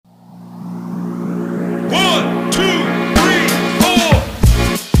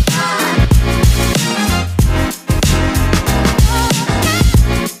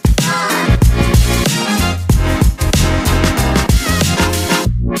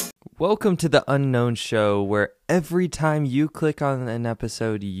Welcome to the Unknown Show, where every time you click on an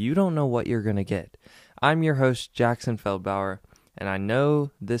episode, you don't know what you're going to get. I'm your host, Jackson Feldbauer, and I know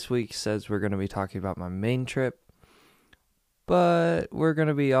this week says we're going to be talking about my Maine trip, but we're going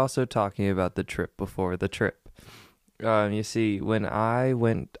to be also talking about the trip before the trip. You see, when I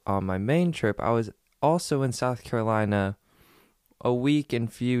went on my Maine trip, I was also in South Carolina a week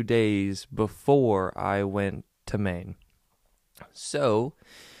and few days before I went to Maine. So,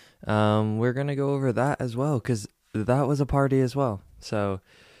 we're going to go over that as well, because that was a party as well. So,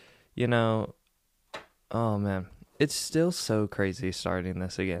 oh man, it's still so crazy starting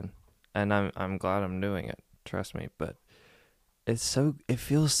this again. And I'm glad I'm doing it, trust me, but it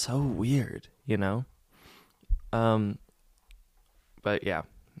feels so weird, But yeah,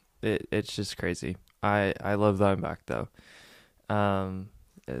 it's just crazy. I love that I'm back though. I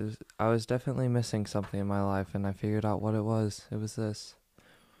was definitely missing something in my life, and I figured out what it was. It was this.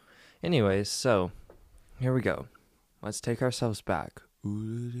 Anyways, so here we go. Let's take ourselves back.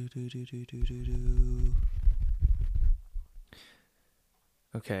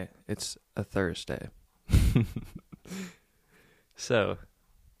 Okay, it's a Thursday. So,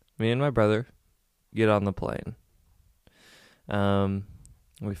 me and my brother get on the plane.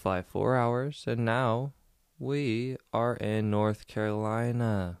 We fly 4 hours, and now we are in North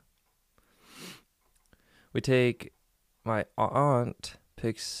Carolina. We take, my aunt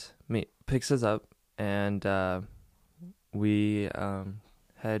picks us up, and we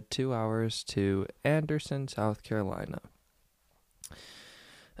head 2 hours to Anderson, South Carolina.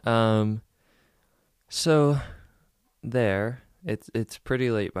 So there, it's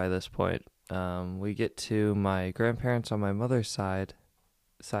pretty late by this point. We get to my grandparents on my mother's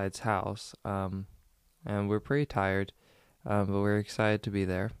side's house, and we're pretty tired, but we're excited to be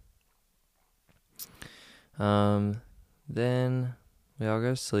there. Then we all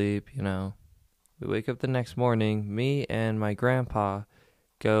go to sleep, We wake up the next morning. Me and my grandpa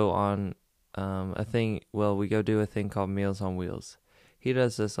go on we go do a thing called Meals on Wheels. He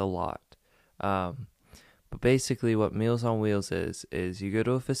does this a lot. But basically what Meals on Wheels is you go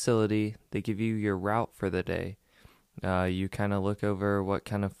to a facility, they give you your route for the day. You kind of look over what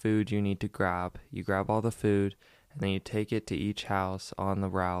kind of food you need to grab. You grab all the food, and then you take it to each house on the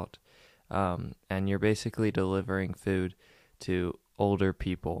route. And you're basically delivering food to older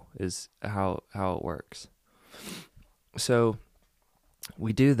people is how it works. So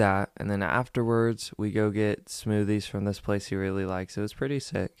we do that, and then afterwards we go get smoothies from this place he really likes. It was pretty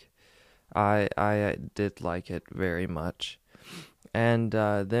sick. I did like it very much. And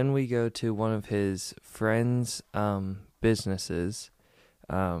then we go to one of his friends' businesses.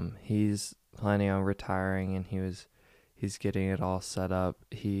 He's planning on retiring, and he's getting it all set up.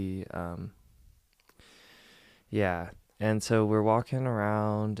 And so we're walking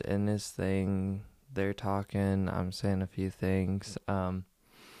around in this thing. They're talking. I'm saying a few things. And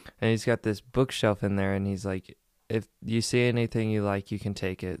he's got this bookshelf in there, and he's like, if you see anything you like, you can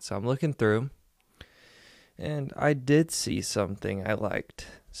take it. So I'm looking through, and I did see something I liked.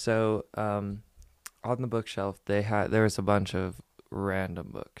 So on the bookshelf, there was a bunch of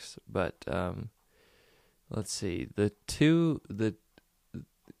random books, but let's see. The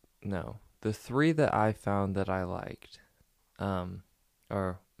three that I found that I liked,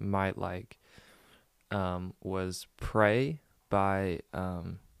 or might like, was Prey by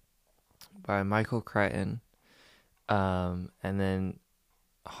Michael Crichton, and then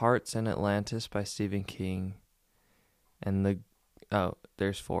Hearts in Atlantis by Stephen King, and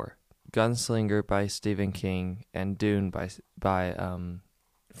there's 4. Gunslinger by Stephen King, and Dune by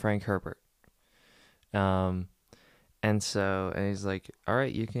Frank Herbert. And he's like, all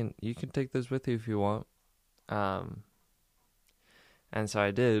right, you can take those with you if you want. And so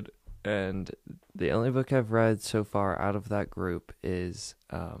I did, and the only book I've read so far out of that group is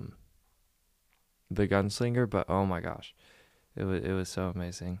The Gunslinger, but oh my gosh, it was so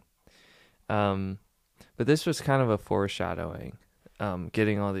amazing. But this was kind of a foreshadowing.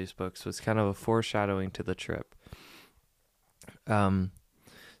 Getting all these books was kind of a foreshadowing to the trip. So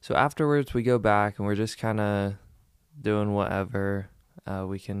afterwards we go back, and we're just kind of doing whatever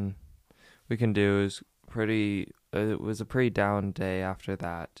we can do. It was a pretty down day after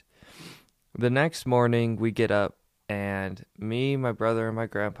that. The next morning we get up, and me, my brother, and my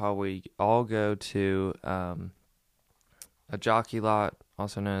grandpa, we all go to a jockey lot,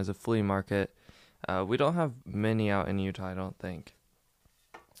 also known as a flea market. We don't have many out in Utah, I don't think.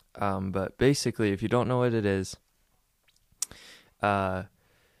 But basically, if you don't know what it is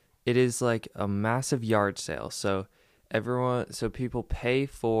like a massive yard sale. So people pay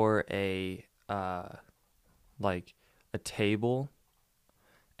for a table,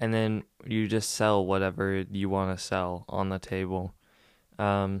 and then you just sell whatever you want to sell on the table.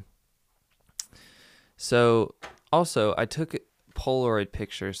 Um, so also I took Polaroid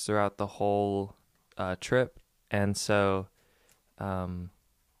pictures throughout the whole trip, and so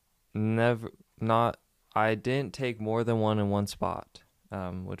never not I didn't take more than one in one spot,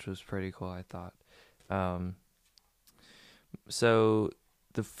 which was pretty cool, I thought. So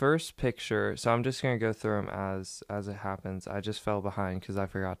the first picture, so I'm just gonna go through them as it happens. I just fell behind because I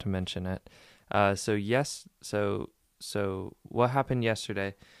forgot to mention it. So what happened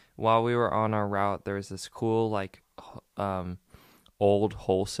yesterday? While we were on our route, there was this cool old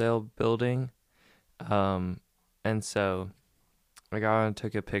wholesale building, and so I got and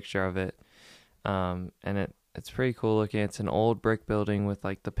took a picture of it, and it's pretty cool looking. It's an old brick building with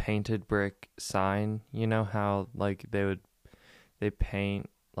like the painted brick sign. You know how like they paint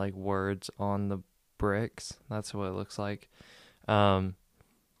like words on the bricks. That's what it looks like. So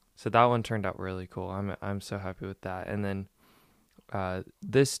that one turned out really cool. I'm so happy with that. And then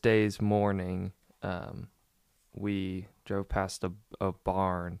this day's morning, we drove past a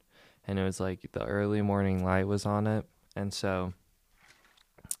barn, and it was like the early morning light was on it, and so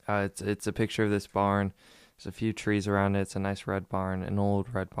it's a picture of this barn. There's a few trees around it. It's a nice red barn, an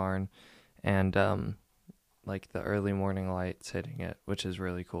old red barn, and like the early morning lights hitting it, which is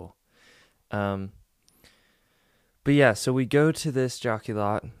really cool. But yeah, so we go to this jockey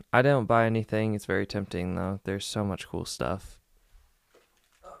lot. I don't buy anything. It's very tempting though. There's so much cool stuff.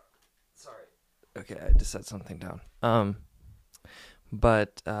 Sorry. Okay, I just set something down.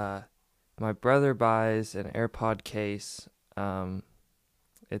 But my brother buys an AirPod case.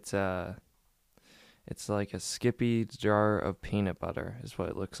 It's like a Skippy jar of peanut butter is what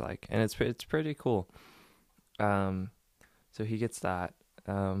it looks like, and it's pretty cool. So he gets that.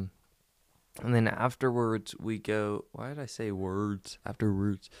 And then afterwards we go. Why did I say words?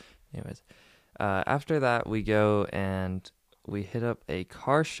 Afterwards, anyways. After that we go and we hit up a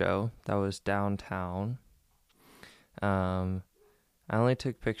car show that was downtown. I only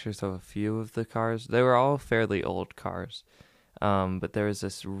took pictures of a few of the cars. They were all fairly old cars. But there was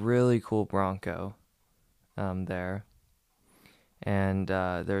this really cool Bronco there. And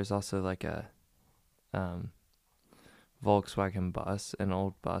there's also like a Volkswagen bus, an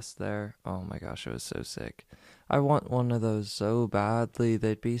old bus there. Oh my gosh, it was so sick. I want one of those so badly.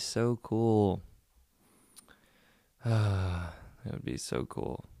 They'd be so cool. It would be so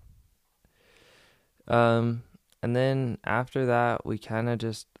cool. And then after that, we kind of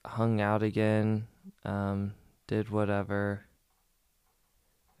just hung out again, did whatever.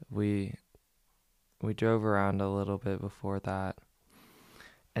 We drove around a little bit before that.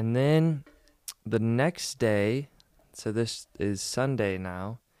 And then the next day, so this is Sunday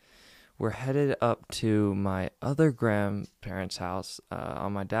now, we're headed up to my other grandparents' house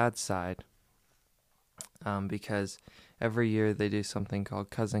on my dad's side, because every year they do something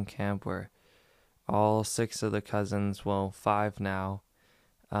called cousin camp where all 6 of the cousins, well 5 now,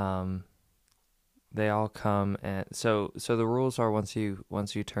 they all come, and so the rules are once you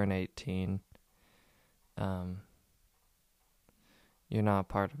turn 18, you're not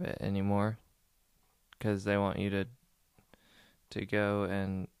part of it anymore, because they want you to go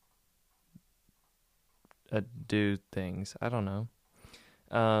and do things. I don't know.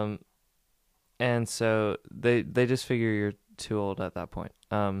 And so they just figure you're too old at that point.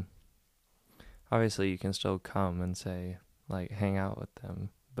 Obviously you can still come and say, like, hang out with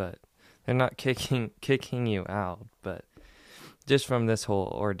them, but they're not kicking you out. But just from this whole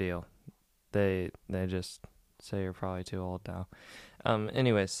ordeal, they just say you're probably too old now.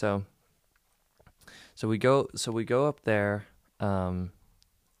 Anyways, so we go up there, and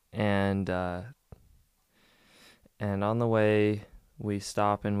on the way we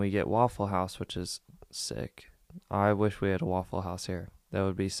stop and we get Waffle House, which is sick. I wish we had a Waffle House here. That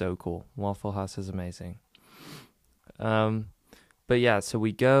would be so cool. Waffle House is amazing. But yeah, so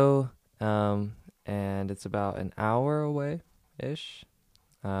we go, and it's about an hour away ish.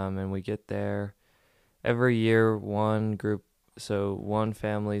 And we get there. Every year one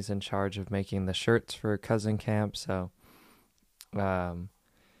family's in charge of making the shirts for cousin camp. So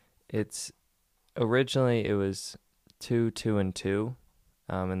it's originally it was 2, 2, and 2,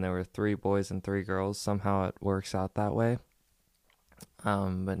 and there were 3 boys and 3 girls. Somehow it works out that way.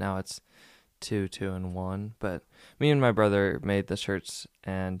 But now it's 2, 2, and 1. But me and my brother made the shirts,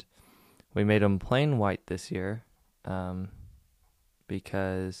 and we made them plain white this year,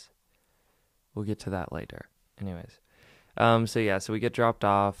 because we'll get to that later. Anyways, so we get dropped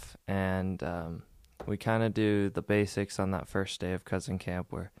off, and we kind of do the basics on that first day of cousin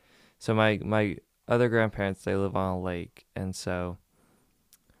camp. So my other grandparents, they live on a lake, and so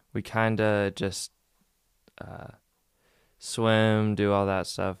we kind of just uh, swim, do all that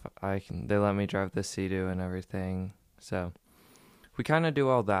stuff. They let me drive the Sea-Doo and everything. So we kind of do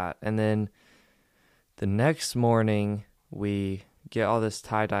all that. And then the next morning, we get all this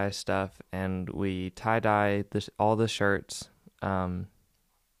tie-dye stuff, and we tie-dye all the shirts.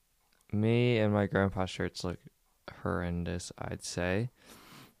 Me and my grandpa's shirts look horrendous, I'd say.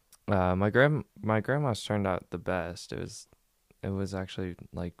 My grandma's turned out the best. It was actually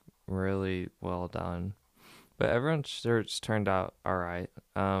like really well done. But everyone's shirts turned out all right.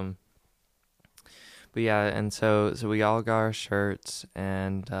 But yeah, and so we all got our shirts,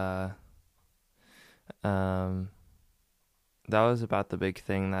 and um that was about the big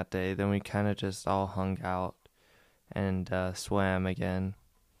thing that day. Then we kind of just all hung out and swam again.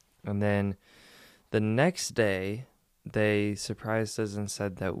 And then the next day, they surprised us and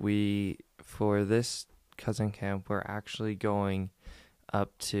said that for this cousin camp, we're actually going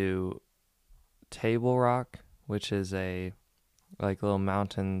up to Table Rock, which is a like little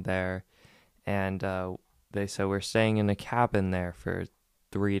mountain there. And they said we're staying in a cabin there for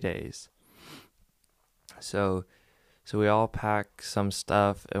 3 days. So we all pack some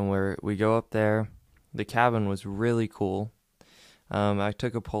stuff, and we go up there. The cabin was really cool. I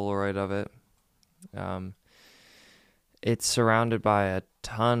took a Polaroid of it. It's surrounded by a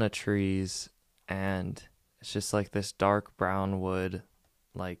ton of trees, and it's just like this dark brown wood,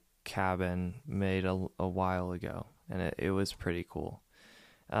 like cabin made a while ago, and it was pretty cool.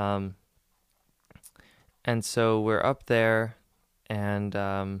 And so we're up there, and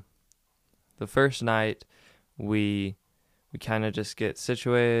the first night we kind of just get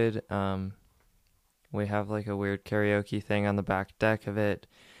situated. We have like a weird karaoke thing on the back deck of it.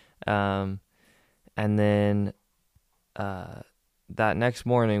 And then that next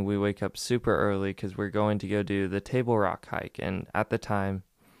morning we wake up super early because we're going to go do the Table Rock hike. And at the time,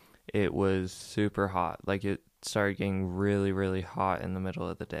 it was super hot. Like it started getting really, really hot in the middle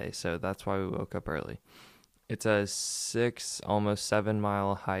of the day. So that's why we woke up early. It's a almost 7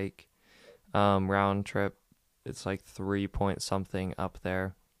 mile hike, round trip. It's like 3 point something up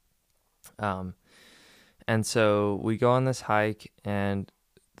there. And so we go on this hike, and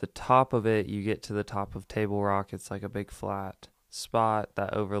the top of it, you get to the top of Table Rock. It's like a big flat spot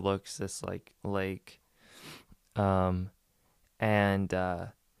that overlooks this like lake. So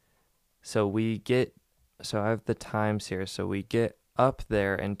I have the times here. So we get up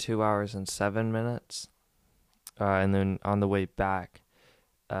there in 2 hours and 7 minutes. And then on the way back,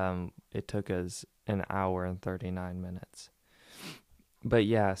 it took us an hour and 39 minutes. But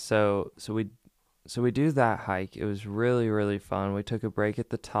yeah, so we do that hike. It was really, really fun. We took a break at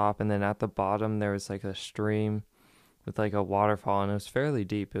the top, and then at the bottom there was like a stream with like a waterfall, and it was fairly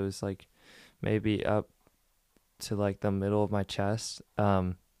deep. It was like maybe up to like the middle of my chest.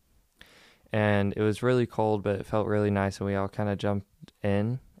 And it was really cold, but it felt really nice, and we all kind of jumped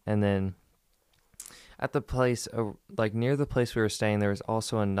in. And then at the place, like near the place we were staying, there was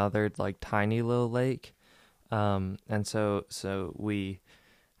also another like tiny little lake. And so we,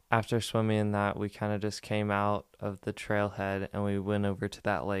 after swimming in that, we kind of just came out of the trailhead and we went over to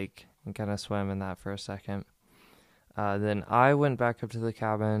that lake and kind of swam in that for a second. Then I went back up to the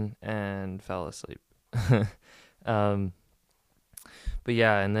cabin and fell asleep. But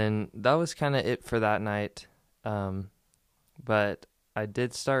yeah, and then that was kind of it for that night. But I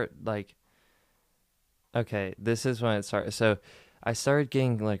did start like, okay, this is when it started. So I started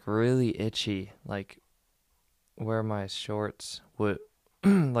getting like really itchy, like where my shorts would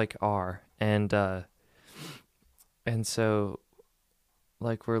like are. And so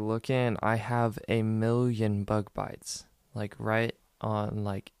like we're looking, I have a million bug bites, like right on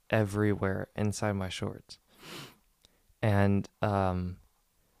like everywhere inside my shorts. And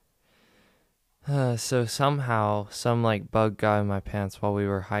so somehow some like bug got in my pants while we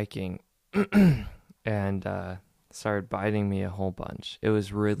were hiking and started biting me a whole bunch. It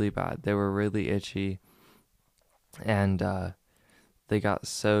was really bad. They were really itchy, and they got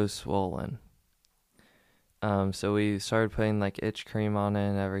so swollen. So we started putting like itch cream on it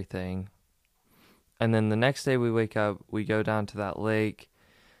and everything. And then the next day we wake up, we go down to that lake,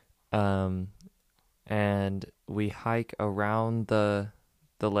 and we hike around the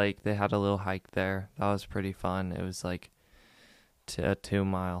lake. They had a little hike there. That was pretty fun. It was like a 2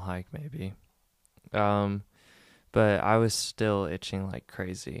 mile hike maybe. But I was still itching like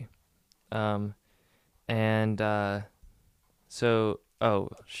crazy. Oh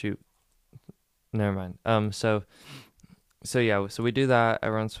shoot. Never mind. So we do that.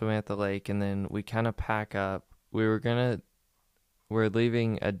 Everyone's swimming at the lake, and then we kind of pack up. We're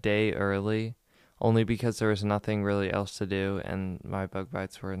leaving a day early only because there was nothing really else to do, and my bug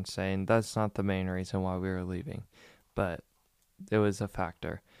bites were insane. That's not the main reason why we were leaving, but it was a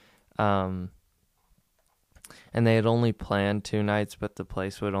factor. And they had only planned 2 nights, but the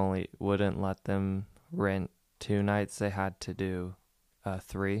place wouldn't let them rent 2 nights. They had to do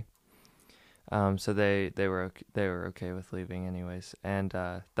 3. So they were okay with leaving anyways, and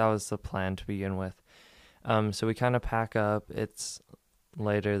that was the plan to begin with. So we kind of pack up. It's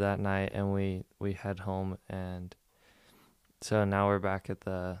later that night, and we head home, and so now we're back at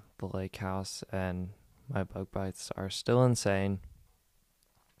the lake house, and my bug bites are still insane.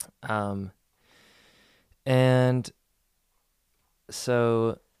 And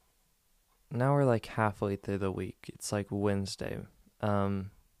so now we're like halfway through the week. It's like Wednesday.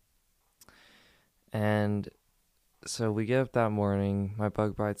 And so we get up that morning. My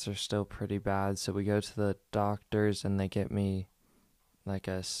bug bites are still pretty bad, so we go to the doctors, and they get me like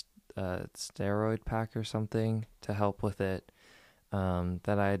a steroid pack or something to help with it,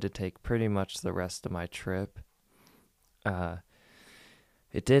 that I had to take pretty much the rest of my trip.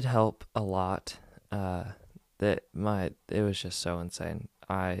 It did help a lot. It was just so insane.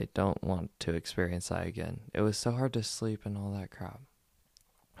 I don't want to experience that again. It was so hard to sleep and all that crap,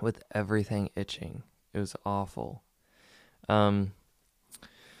 with everything itching. It was awful. But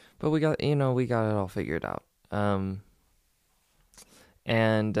we got it all figured out.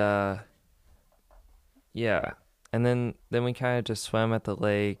 Yeah. And then we kind of just swam at the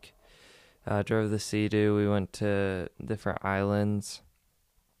lake, drove the Sea-Doo. We went to different islands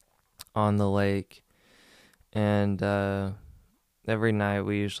on the lake, and every night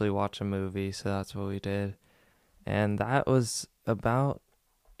we usually watch a movie, so that's what we did. And that was about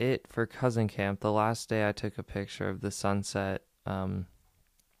it for cousin camp. The last day I took a picture of the sunset on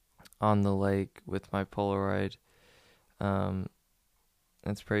the lake with my Polaroid.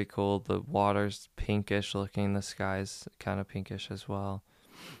 It's pretty cool. The water's pinkish looking, the sky's kind of pinkish as well,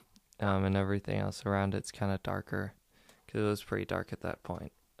 and everything else around it's kind of darker, because it was pretty dark at that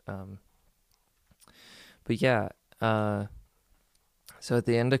point. But yeah, so at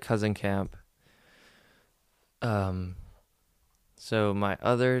the end of cousin camp, so my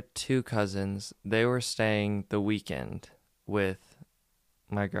other 2 cousins, they were staying the weekend with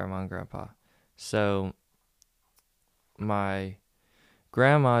my grandma and grandpa. So my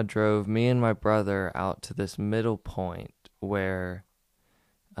grandma drove me and my brother out to this middle point where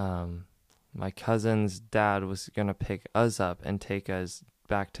my cousin's dad was going to pick us up and take us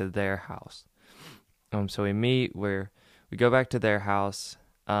back to their house. So we go back to their house,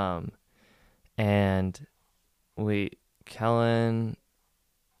 and Kellen,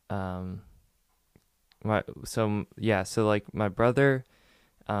 so like my brother,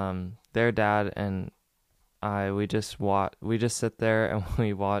 their dad, and we just sit there and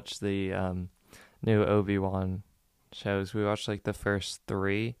we watch the new Obi-Wan shows. We watched like the first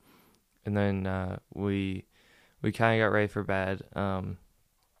 3, and then we kind of got ready for bed.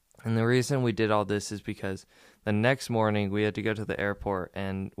 And the reason we did all this is because the next morning we had to go to the airport,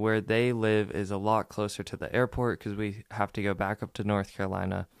 and where they live is a lot closer to the airport because we have to go back up to North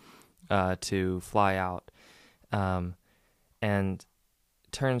Carolina to fly out. And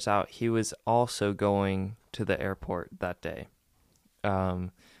turns out he was also going to the airport that day.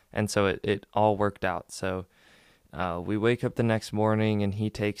 And so it all worked out. So we wake up the next morning, and he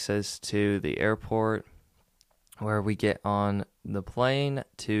takes us to the airport, where we get on the plane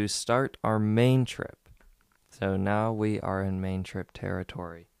to start our Maine trip. So now we are in Maine trip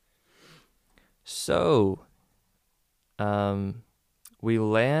territory. So, we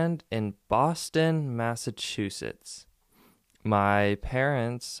land in Boston, Massachusetts. My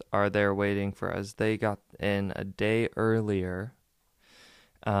parents are there waiting for us. They got in a day earlier.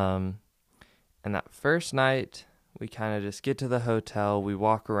 And that first night, we kind of just get to the hotel. We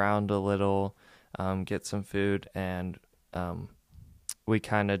walk around a little, get some food, and we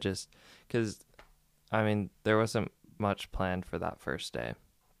kind of just, because, there wasn't much planned for that first day.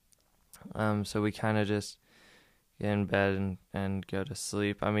 So we kind of just get in bed and go to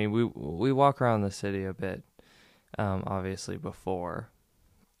sleep. We walk around the city a bit, obviously before.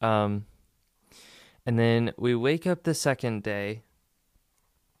 And then we wake up the second day,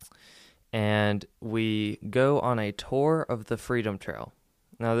 and we go on a tour of the Freedom Trail.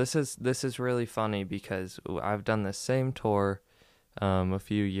 Now this is really funny because I've done the same tour a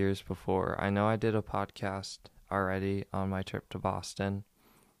few years before. I know I did a podcast already on my trip to Boston,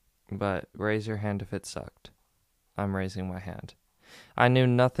 but raise your hand if it sucked. I'm raising my hand. I knew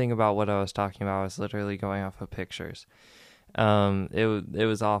nothing about what I was talking about. I was literally going off of pictures. It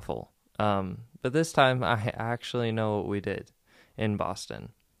was awful. But this time I actually know what we did in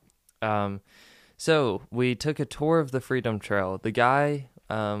Boston. So we took a tour of the Freedom Trail. The guy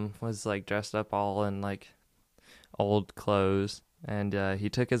was like dressed up all in like old clothes, and he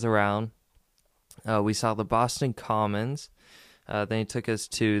took us around. We saw the Boston Commons. Then he took us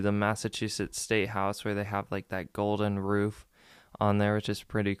to the Massachusetts State House, where they have like that golden roof on there, which is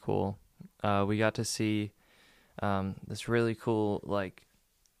pretty cool. We got to see this really cool like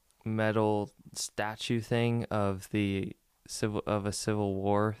metal statue thing of a Civil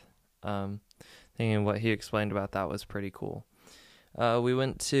War thing, and what he explained about that was pretty cool. We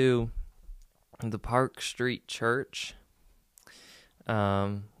went to the Park Street Church,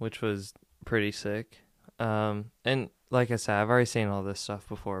 which was pretty sick. And like I said, I've already seen all this stuff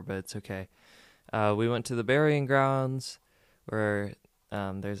before, but it's okay. We went to the burying grounds where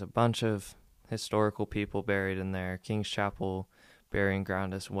there's a bunch of historical people buried in there. King's Chapel burying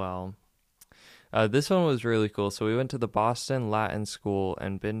ground as well. This one was really cool. So we went to the Boston Latin School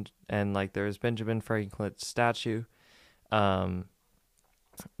and like there's Benjamin Franklin's statue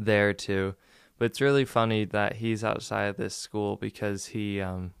there too. But it's really funny that he's outside of this school because he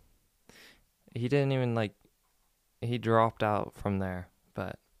didn't even like, he dropped out from there,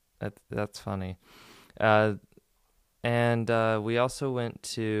 but that's funny. And we also went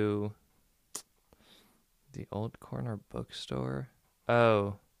to the Old Corner Bookstore.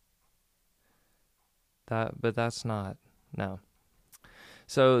 Oh, but that's not, no.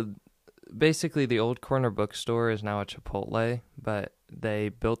 So basically the Old Corner Bookstore is now a Chipotle, but they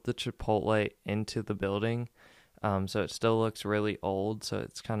built the Chipotle into the building. So it still looks really old, so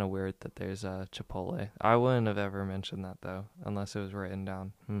it's kind of weird that there's a Chipotle. I wouldn't have ever mentioned that, though, unless it was written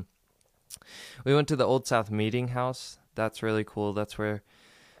down. We went to the Old South Meeting House. That's really cool. That's where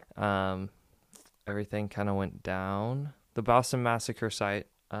everything kind of went down. The Boston Massacre site,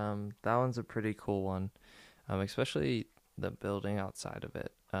 that one's a pretty cool one, especially the building outside of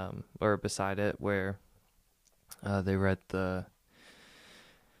it, or beside it, where they read the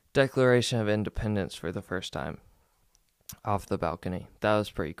Declaration of Independence for the first time off the balcony. That was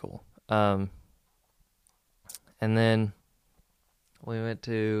pretty cool. And then we went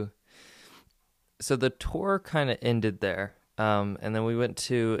to, so the tour kind of ended there. And then we went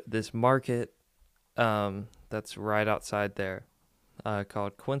to this market that's right outside there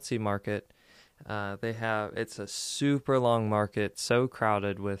called Quincy Market. It's a super long market, so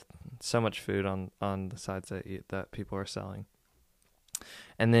crowded with so much food on the sides that people are selling.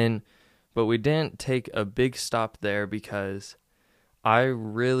 And then, but we didn't take a big stop there because I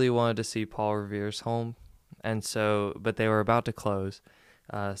really wanted to see Paul Revere's home. And so, but they were about to close.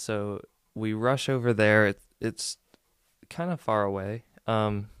 So we rush over there. It's kind of far away.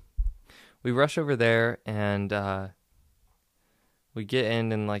 We rush over there and we get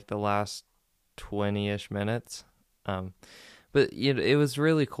in like the last 20-ish minutes. But you know, it was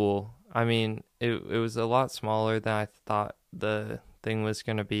really cool. I mean, it was a lot smaller than I thought the thing was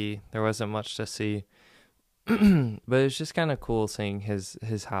going to be. There wasn't much to see. But it's just kind of cool seeing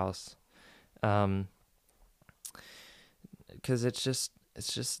his house. Cuz it's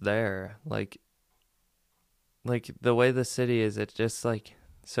just there. Like the way the city is, it's just like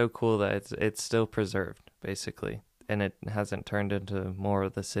so cool that it's still preserved basically, and it hasn't turned into more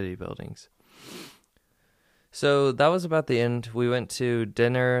of the city buildings. So that was about the end. We went to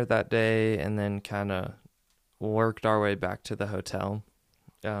dinner that day and then kind of worked our way back to the hotel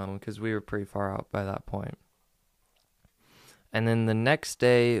because we were pretty far out by that point. And then the next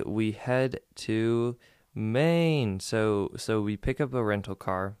day we head to Maine. So we pick up a rental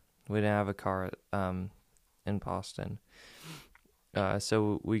car. We didn't have a car in Boston.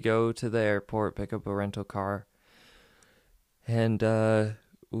 So we go to the airport, pick up a rental car, and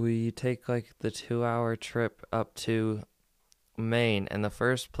we take like the 2-hour trip up to Maine. And the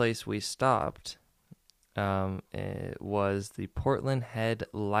first place we stopped it was the Portland Head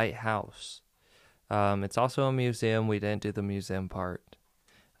Lighthouse. It's also a museum. We didn't do the museum part.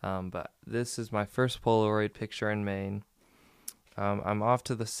 But this is my first Polaroid picture in Maine. I'm off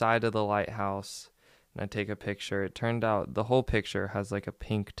to the side of the lighthouse and I take a picture. It turned out the whole picture has like a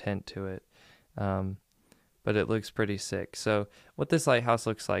pink tint to it. But it looks pretty sick. So what this lighthouse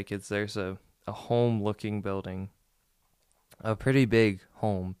looks like is there's a home looking building, a pretty big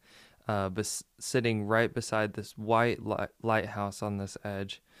home, sitting right beside this white lighthouse on this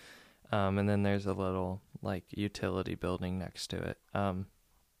edge. And then there's a little like utility building next to it.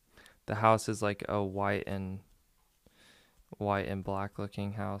 The house is like a white and black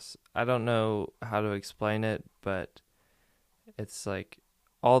looking house. I don't know how to explain it, but it's like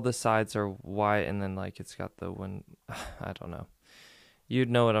all the sides are white and then like it's got the one, I don't know. You'd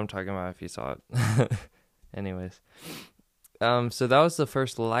know what I'm talking about if you saw it. Anyways. So that was the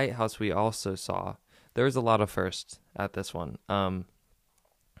first lighthouse we also saw. There was a lot of firsts at this one.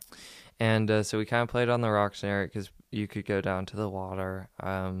 And so we kind of played on the rocks near it because you could go down to the water.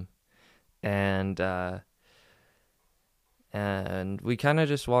 And we kind of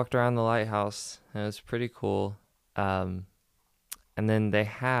just walked around the lighthouse. And it was pretty cool. And then they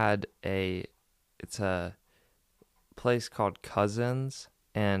had it's a place called Cousins,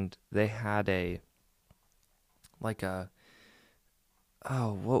 and they had what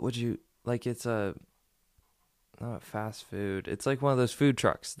would you, like, it's not fast food. It's like one of those food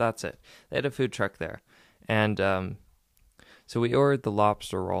trucks. That's it. They had a food truck there. And so we ordered the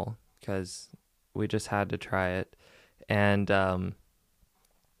lobster roll because we just had to try it. And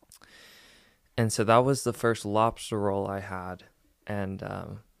so that was the first lobster roll I had, and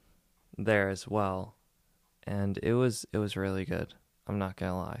there as well. And it was really good. I'm not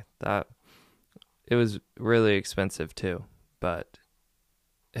gonna lie. That it was really expensive too, but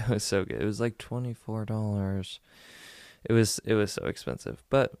it was so good. It was like $24. It was so expensive,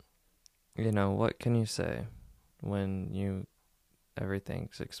 but you know, what can you say when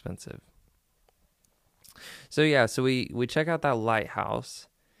everything's expensive? So yeah, so we check out that lighthouse.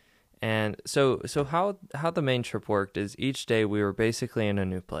 And so how the Maine trip worked is each day we were basically in a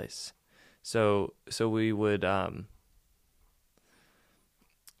new place. So we would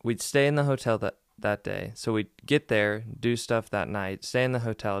we'd stay in the hotel that day. So we'd get there, do stuff that night, stay in the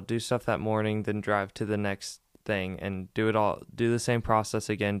hotel, do stuff that morning, then drive to the next thing and do the same process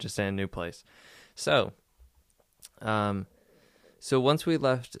again, just in a new place. So once we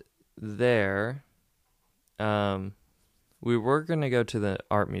left there, we were going to go to the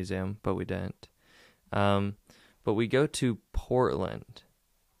art museum, but we didn't. But we go to Portland.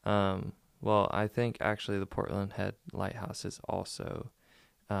 Well, I think actually the Portland Head Lighthouse is also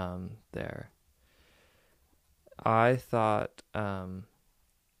there. I thought it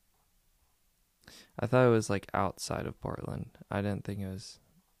was like outside of Portland. I didn't think it was.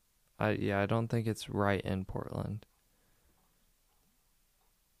 I don't think it's right in Portland.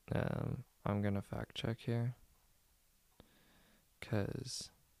 I'm gonna fact check here.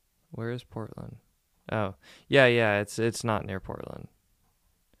 'Cause where is Portland? Oh, yeah, it's not near Portland.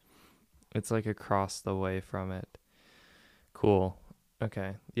 It's like across the way from it. Cool.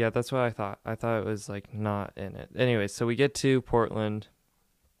 Okay. Yeah, that's what I thought. I thought it was like not in it. Anyway, so we get to Portland,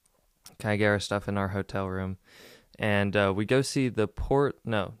 kind of get our stuff in our hotel room, and we go see the port.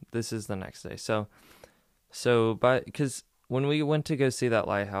 No, this is the next day. Because when we went to go see that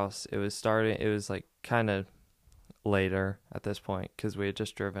lighthouse, it was like kind of later at this point because we had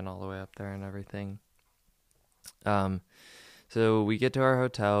just driven all the way up there and everything. So we get to our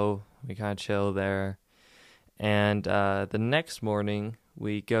hotel, we kind of chill there, and the next morning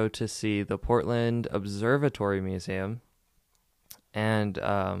we go to see the Portland Observatory Museum, and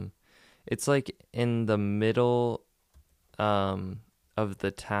it's like in the middle of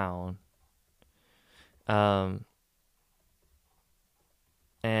the town, and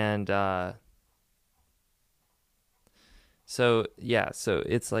so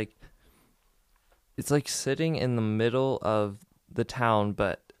it's like sitting in the middle of the town,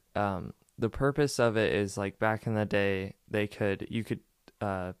 but the purpose of it is like back in the day you could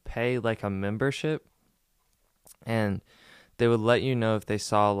pay like a membership, and they would let you know if they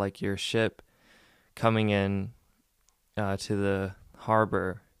saw like your ship coming in to the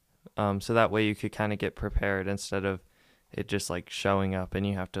harbor, so that way you could kind of get prepared instead of it just like showing up and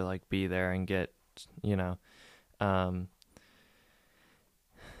you have to like be there and get, you know,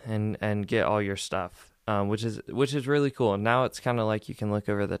 and get all your stuff, which is really cool. Now it's kind of like you can look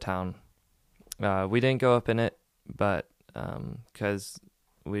over the town. We didn't go up in it, but because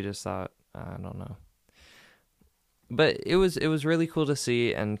we just thought, I don't know. But it was really cool to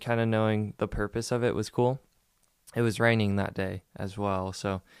see, and kind of knowing the purpose of it was cool. It was raining that day as well,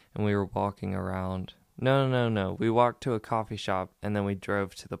 and we were walking around. No. We walked to a coffee shop, and then we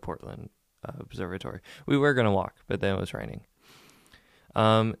drove to the Portland Observatory. We were going to walk, but then it was raining.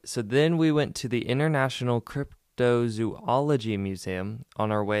 So then we went to the International Cryptozoology Museum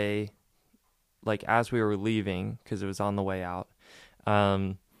on our way, like as we were leaving, because it was on the way out.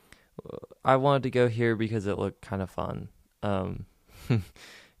 I wanted to go here because it looked kind of fun. It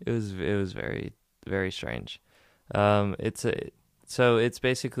was very, very strange. It's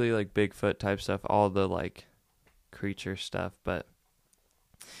basically like Bigfoot type stuff, all the like creature stuff, but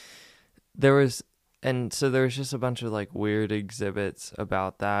there was just a bunch of like weird exhibits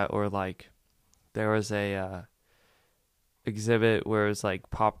about that, or like there was a exhibit where it was like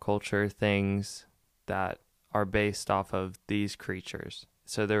pop culture things that are based off of these creatures.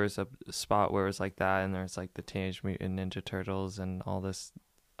 so there was a spot where it was like that, and there's like the Teenage Mutant Ninja Turtles and all this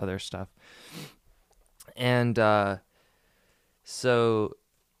other stuff. And so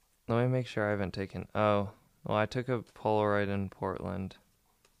let me make sure I haven't taken. Oh, well, I took a Polaroid in Portland.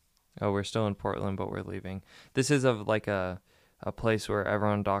 Oh, we're still in Portland, but we're leaving. This is of like a place where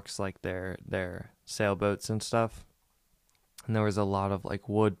everyone docks like their sailboats and stuff. And there was a lot of like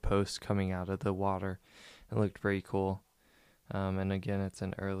wood posts coming out of the water. It looked pretty cool. And again, it's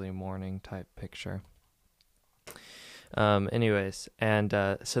an early morning type picture. Anyways,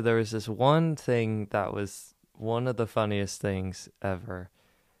 and so there was this one thing that was one of the funniest things ever.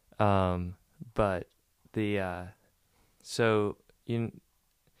 But the so if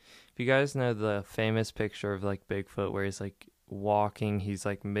you guys know the famous picture of like Bigfoot where he's like walking, he's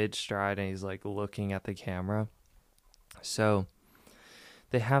like mid stride and he's like looking at the camera. So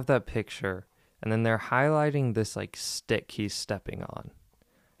they have that picture, and then they're highlighting this like stick he's stepping on,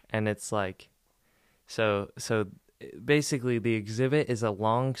 and it's like, so basically the exhibit is a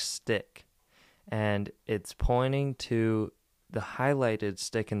long stick, and it's pointing to the highlighted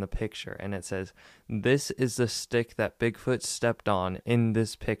stick in the picture, and it says, "This is the stick that Bigfoot stepped on in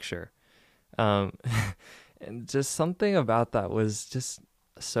this picture." And just something about that was just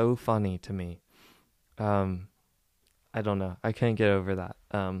so funny to me. I don't know. I can't get over that.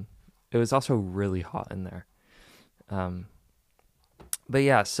 It was also really hot in there. But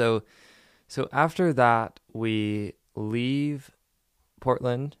yeah, so after that, we leave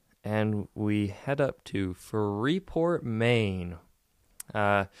Portland and we head up to Freeport, Maine.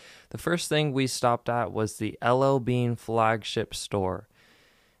 The first thing we stopped at was the LL Bean flagship store,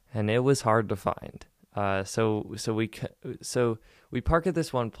 and it was hard to find. So we park at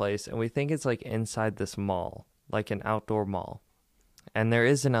this one place, and we think it's like inside this mall, like an outdoor mall, and there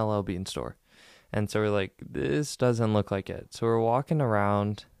is an LL Bean store. And so we're like, this doesn't look like it. So we're walking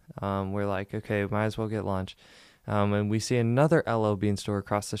around. We're like, okay, might as well get lunch. And we see another LL Bean store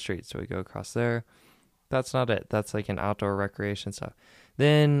across the street. So we go across there. That's not it. That's like an outdoor recreation stuff.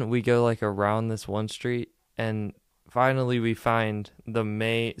 Then we go like around this one street, and finally we find the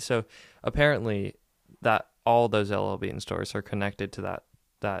Maine. So apparently that all those LL Bean stores are connected to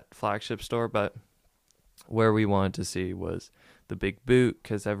that flagship store, but where we wanted to see was the Big Boot,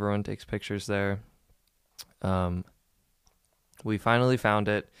 because everyone takes pictures there. We finally found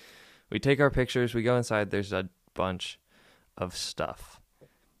it. We take our pictures. We go inside. There's a bunch of stuff.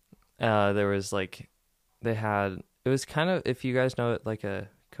 There was like, it was kind of, if you guys know it, like a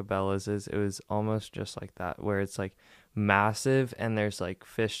Cabela's is, it was almost just like that, where it's like massive and there's like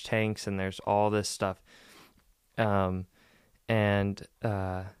fish tanks and there's all this stuff.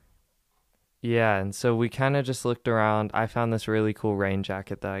 Yeah, and so we kind of just looked around. I found this really cool rain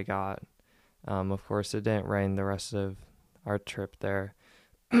jacket that I got. Of course, it didn't rain the rest of our trip there.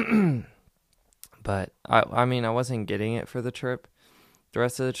 But, I mean, I wasn't getting it for the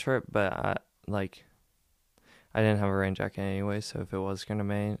rest of the trip, but, I didn't have a rain jacket anyway, so if it was going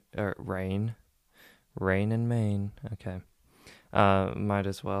to rain in Maine, okay. Might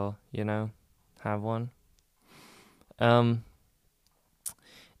as well, have one.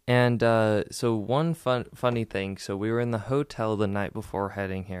 And so one funny thing, so we were in the hotel the night before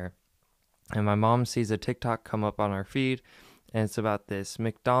heading here, and my mom sees a TikTok come up on our feed, and it's about this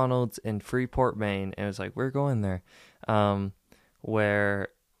McDonald's in Freeport, Maine, and it was like, we're going there, I'll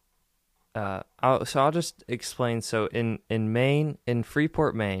just explain. So in Maine, in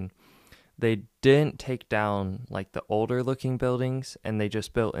Freeport, Maine, they didn't take down like the older looking buildings, and they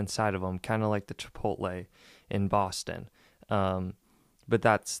just built inside of them, kind of like the Chipotle in Boston. But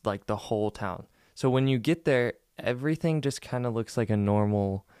that's like the whole town. So when you get there, everything just kind of looks like a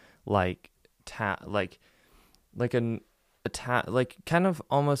normal, like like kind of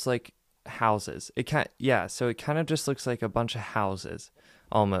almost like houses. So it kind of just looks like a bunch of houses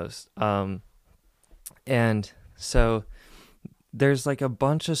almost. And so there's like a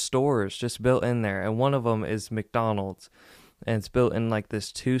bunch of stores just built in there, and one of them is McDonald's, and it's built in like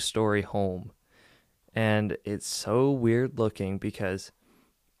this 2-story home. And it's so weird looking because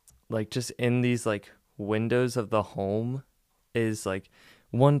like just in these like windows of the home is like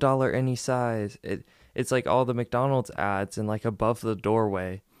 $1 any size. It's like all the McDonald's ads, and like above the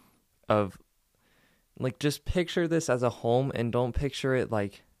doorway of like, just picture this as a home, and don't picture it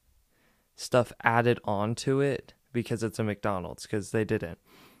like stuff added onto it because it's a McDonald's, because they didn't.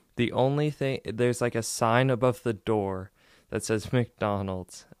 The only thing, there's like a sign above the door that says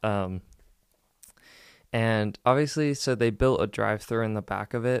McDonald's. And obviously, so they built a drive-thru in the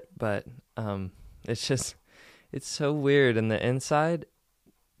back of it, but it's so weird. And the inside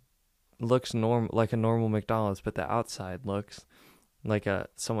looks like a normal McDonald's, but the outside looks like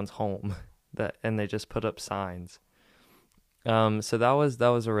someone's home and they just put up signs. So that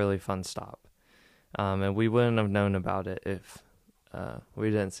was a really fun stop. And we wouldn't have known about it if we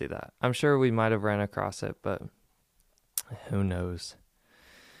didn't see that. I'm sure we might have ran across it, but who knows?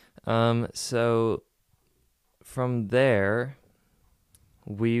 So from there,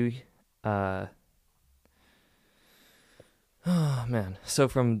 we oh man. So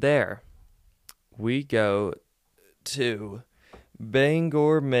from there, we go to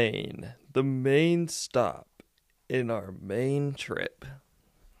Bangor, Maine, the main stop in our Maine trip.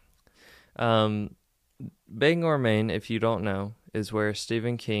 Bangor, Maine, if you don't know, is where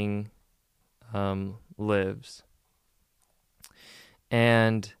Stephen King lives.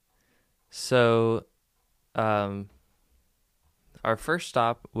 And so our first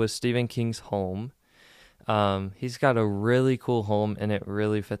stop was Stephen King's home. He's got a really cool home, and it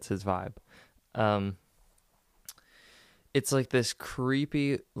really fits his vibe. It's like this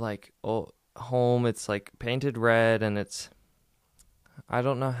creepy, like, home. It's like painted red, and I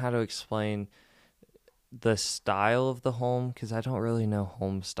don't know how to explain the style of the home because I don't really know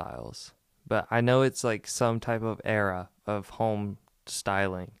home styles, but I know it's like some type of era of home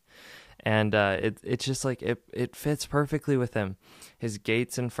styling, and it's just like it fits perfectly with him. His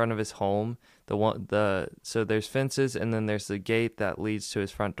gate's in front of his home. So there's fences, and then there's the gate that leads to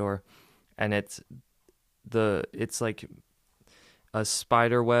his front door, and it's like a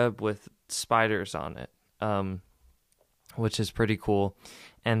spider web with spiders on it, which is pretty cool.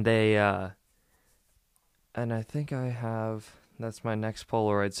 And and I think that's my next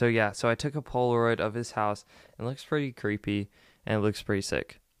Polaroid. So yeah, so I took a Polaroid of his house. It looks pretty creepy, and it looks pretty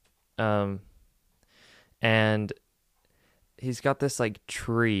sick. And he's got this like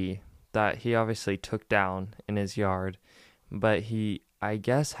tree that he obviously took down in his yard, but he, I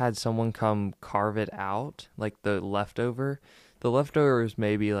guess, had someone come carve it out, like the leftover. The leftover is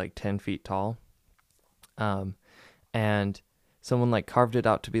maybe like 10 feet tall. And someone like carved it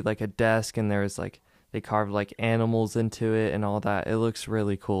out to be like a desk, and there was like, they carved like animals into it and all that. It looks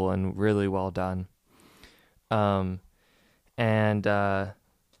really cool and really well done. And then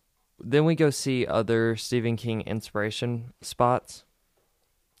we go see other Stephen King inspiration spots.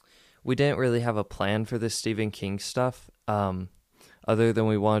 We didn't really have a plan for this Stephen King stuff, other than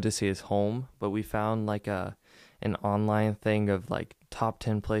we wanted to see his home, but we found like an online thing of like top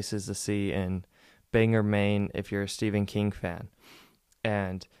 10 places to see in Bangor, Maine, if you're a Stephen King fan.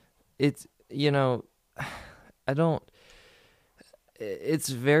 And it's, it's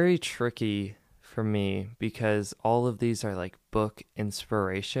very tricky for me because all of these are like book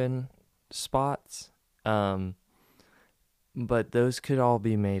inspiration spots. But those could all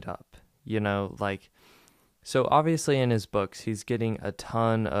be made up, like, so obviously in his books, he's getting a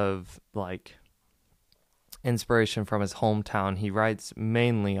ton of like inspiration from his hometown. He writes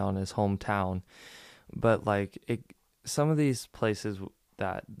mainly on his hometown, but like some of these places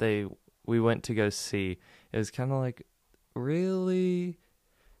that we went to go see, it was kind of like, really,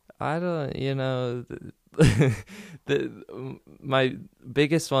 I don't, my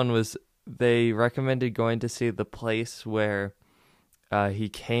biggest one was they recommended going to see the place where he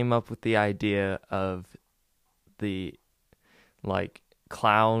came up with the idea of the like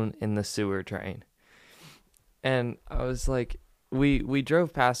clown in the sewer drain. And I was like, we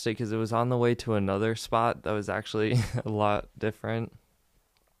drove past it because it was on the way to another spot that was actually a lot different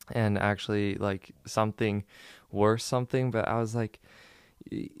and actually like something worse something. But I was like,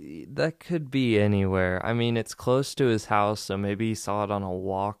 that could be anywhere. I mean, it's close to his house, so maybe he saw it on a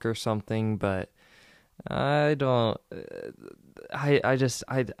walk or something, but I don't, I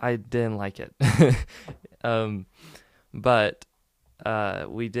didn't like it. But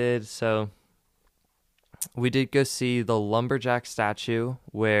we did go see the lumberjack statue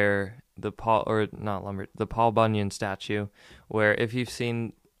where the Paul Bunyan statue, where if you've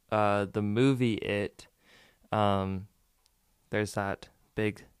seen the movie there's that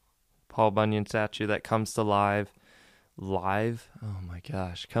big Paul Bunyan statue that comes to life. Oh my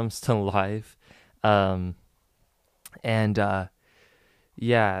gosh, comes to life.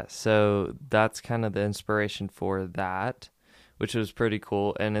 Yeah, so that's kind of the inspiration for that, which was pretty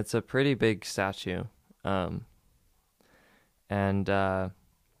cool, and it's a pretty big statue. There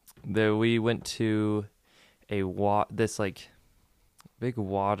we went to this like big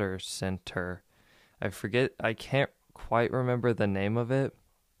water center. I can't quite remember the name of it.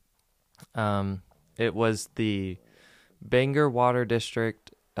 It was the Bangor Water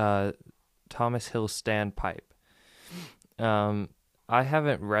District Thomas Hill Standpipe. I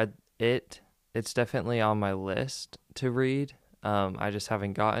haven't read it. It's definitely on my list to read. I just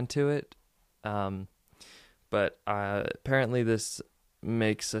haven't gotten to it. but apparently this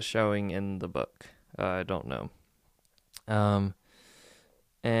makes a showing in the book. I don't know.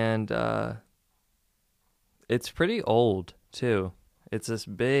 And it's pretty old too. It's this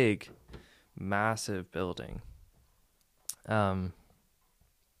big, massive building. Let's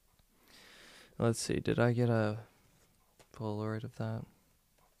see. Did I get a Polaroid of that?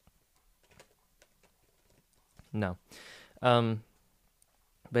 No.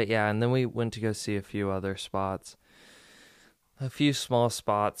 But yeah, and then we went to go see a few other spots. A few small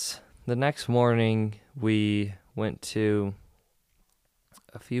spots. The next morning, we went to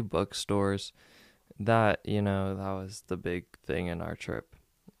a few bookstores. That was the big thing in our trip.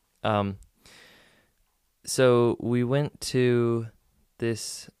 So we went to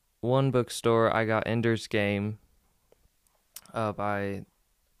this one bookstore. I got Ender's Game by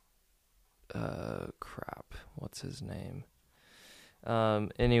what's his name?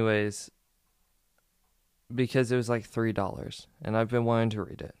 Anyways, because it was like $3, and I've been wanting to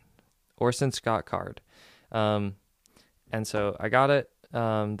read it. Orson Scott Card. And so I got it.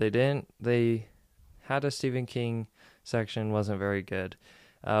 They had a Stephen King section, wasn't very good.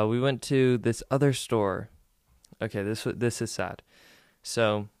 We went to this other store. Okay, this is sad.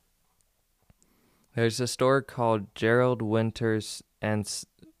 So there's a store called Gerald Winters and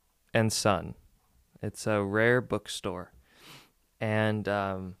Son. It's a rare bookstore, and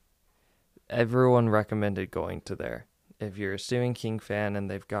everyone recommended going to there if you're a Stephen King fan, and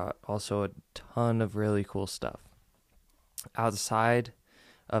they've got also a ton of really cool stuff. Outside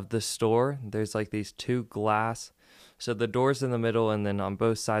of the store, there's like these two glass, so the door's in the middle, and then on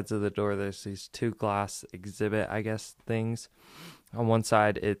both sides of the door there's these two glass exhibit, I guess, things. On one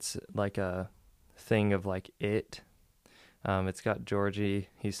side it's like a thing of like it. It's got Georgie,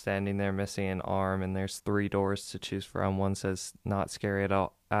 he's standing there missing an arm, and there's 3 doors to choose from. One says not scary at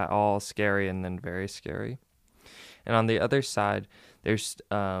all, scary, and then very scary. And on the other side there's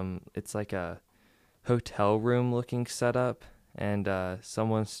it's like a hotel room looking setup, and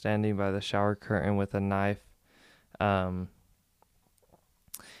someone standing by the shower curtain with a knife. I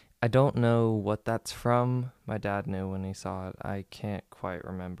don't know what that's from. My dad knew when he saw it. I can't quite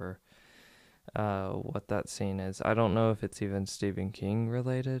remember what that scene is. I don't know if it's even Stephen King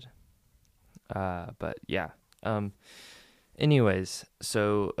related. But yeah. Anyways,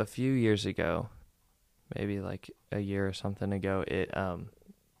 so a few years ago, maybe like a year or something ago,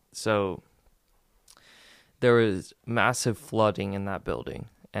 so there was massive flooding in that building,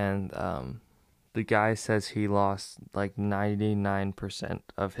 and the guy says he lost like 99%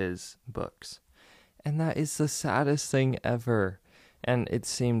 of his books. And that is the saddest thing ever. And it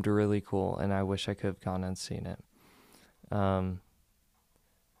seemed really cool, and I wish I could have gone and seen it.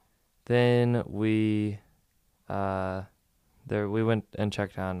 Then we went and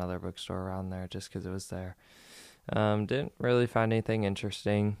checked out another bookstore around there just because it was there. Didn't really find anything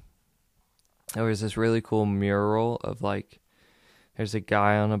interesting. There was this really cool mural of like, there's a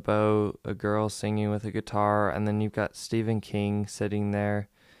guy on a boat, a girl singing with a guitar, and then you've got Stephen King sitting there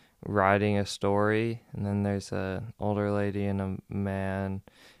writing a story, and then there's an older lady and a man.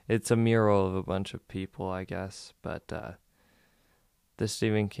 It's a mural of a bunch of people, I guess, but the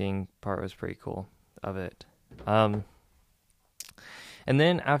Stephen King part was pretty cool of it. And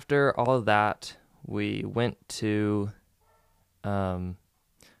then after all of that, we went to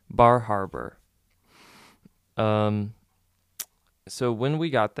Bar Harbor. So when we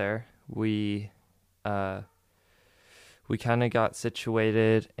got there, we kind of got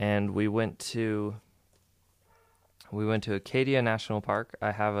situated, and we went to Acadia National Park.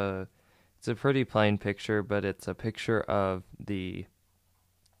 It's a pretty plain picture, but it's a picture of the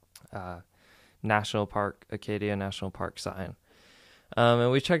National Park, Acadia National Park sign.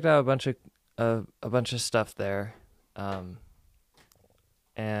 And we checked out a bunch of stuff there.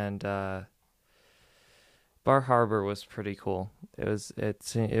 And Bar Harbor was pretty cool. It was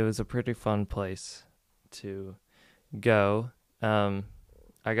a pretty fun place to go. I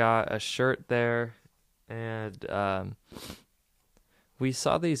got a shirt there, and we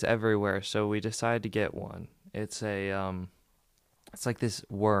saw these everywhere, so we decided to get one. It's like this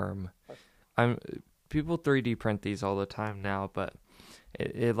worm. People 3D print these all the time now, but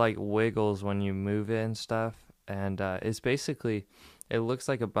it like wiggles when you move it and stuff, and it's basically, it looks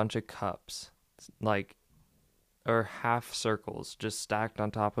like a bunch of cups, like, or half circles just stacked on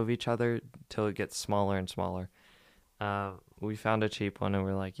top of each other till it gets smaller and smaller. We found a cheap one, and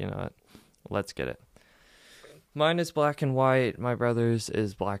we're like, you know what, let's get it. Mine is black and white. My brother's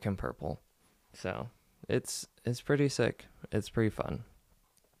is black and purple. So it's pretty sick. It's pretty fun.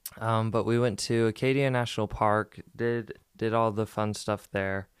 But we went to Acadia National Park, did all the fun stuff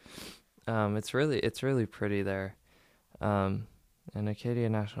there. It's really pretty there. Um, and Acadia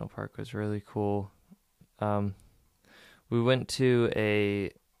National Park was really cool. Um, we went to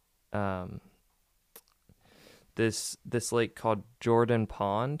a um, this lake called Jordan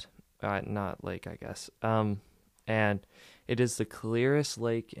Pond, not lake, I guess. And it is the clearest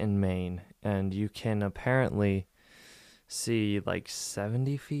lake in Maine, and you can apparently see like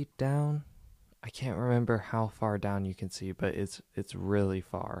 70 feet down. I can't remember how far down you can see, but it's really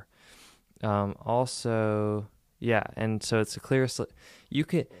far. Also, yeah, and so it's the clearest. You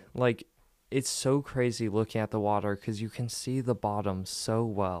can like, it's so crazy looking at the water because you can see the bottom so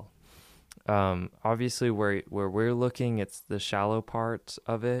well. Obviously, where we're looking, it's the shallow parts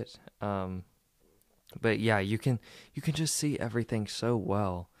of it. But yeah, you can just see everything so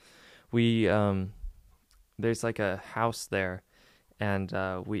well. We there's like a house there, and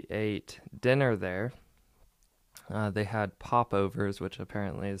we ate dinner there. They had popovers, which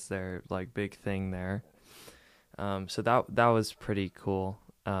apparently is their like big thing there. So that was pretty cool.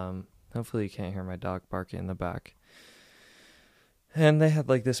 Hopefully you can't hear my dog barking in the back. And they had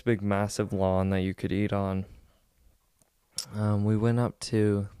like this big massive lawn that you could eat on. We went up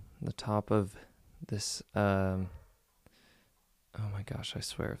to the top of this. Oh my gosh! I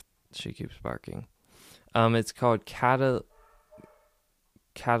swear, she keeps barking. It's called Cadillac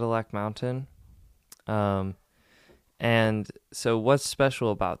Mountain. And so what's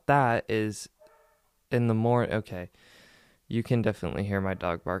special about that is in the morning. Okay, you can definitely hear my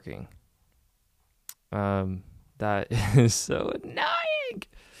dog barking. That is so annoying.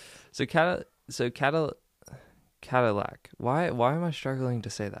 So Cadillac. Why am I struggling to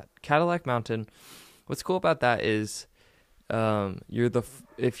say that? Cadillac Mountain. What's cool about that is,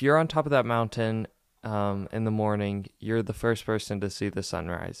 if you're on top of that mountain, in the morning, you're the first person to see the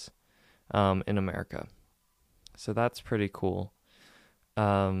sunrise, in America. So that's pretty cool.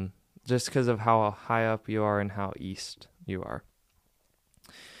 Just because of how high up you are and how east you are.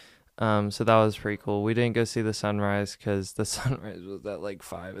 So that was pretty cool. We didn't go see the sunrise because the sunrise was at like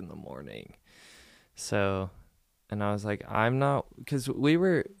 5 a.m. So, and I was like, I'm not, because we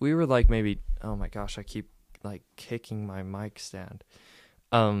were like maybe, oh my gosh, I keep like kicking my mic stand.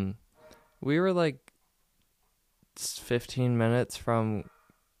 We were like 15 minutes from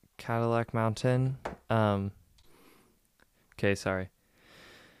Cadillac Mountain. Okay, sorry.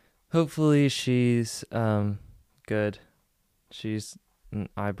 Hopefully she's good.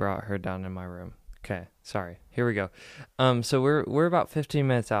 I brought her down in my room. Okay, sorry. Here we go. So we're about 15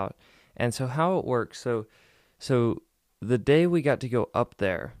 minutes out. And so how it works, so the day we got to go up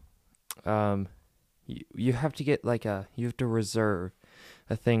there, you have to get you have to reserve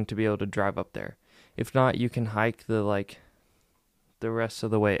a thing to be able to drive up there. If not, you can hike the rest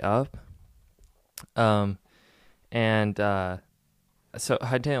of the way up. And so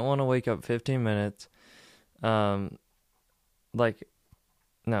I didn't want to wake up 15 minutes. No,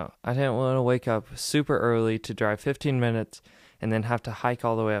 I didn't want to wake up super early to drive 15 minutes and then have to hike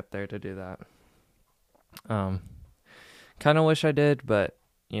all the way up there to do that. Kind of wish I did, but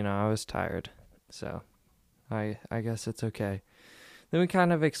I was tired, so I guess it's okay. Then we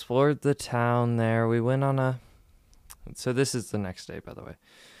kind of explored the town there. We went on so this is the next day, by the way.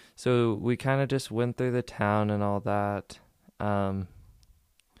 So we kind of just went through the town and all that. And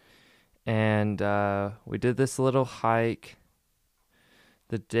we did this little hike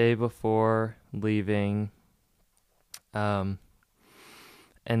the day before leaving. And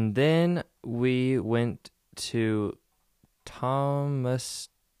then we went to Thomaston,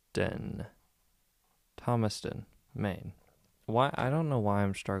 Maine. Why? I don't know why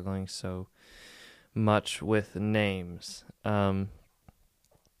I'm struggling so much with names. And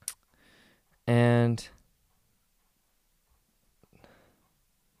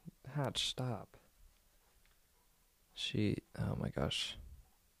Hatch, stop. Oh my gosh.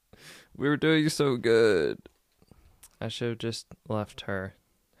 We were doing so good. I should have just left her.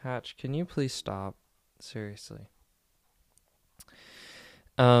 Hatch, can you please stop? Seriously.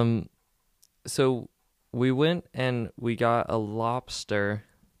 So we went and we got a lobster.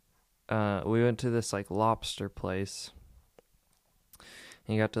 We went to this lobster place.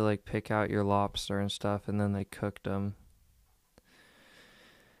 And you got to pick out your lobster and stuff, and then they cooked them.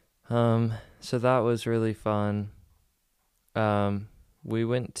 So that was really fun. We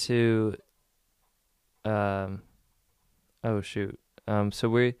went to, oh shoot.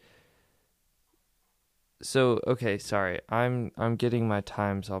 Okay, sorry. I'm getting my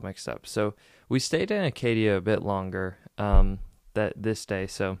times all mixed up. So we stayed in Acadia a bit longer, this day.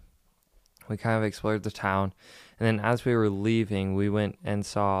 So we kind of explored the town. And then as we were leaving, we went and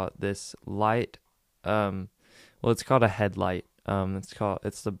saw this light, it's called a headlight.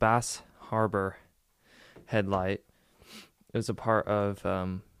 It's the Bass harbor headlight. It was a part of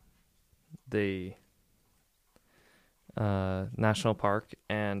the national park,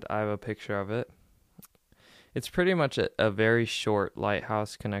 and I have a picture of it. It's pretty much a very short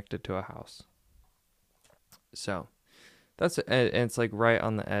lighthouse connected to a house. So and it's like right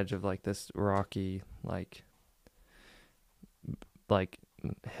on the edge of like this rocky like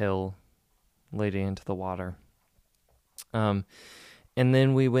hill leading into the water. And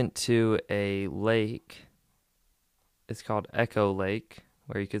then we went to a lake. It's called Echo Lake,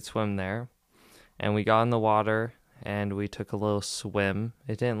 where you could swim there. And we got in the water and we took a little swim.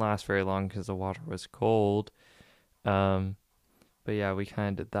 It didn't last very long because the water was cold. But yeah, we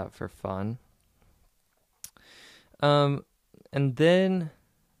kind of did that for fun. And then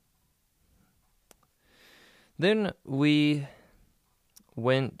we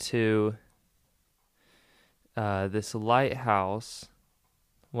went to this lighthouse.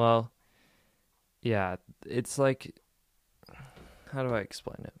 Well, yeah, it's like, how do I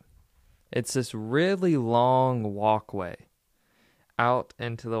explain it? It's this really long walkway out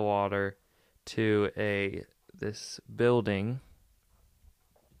into the water to this building.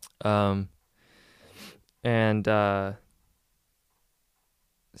 And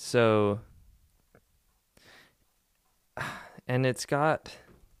it's got,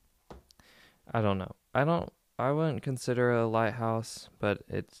 I don't know. I wouldn't consider it a lighthouse, but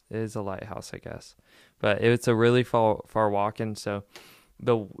it is a lighthouse, I guess. But it's a really far walk, and so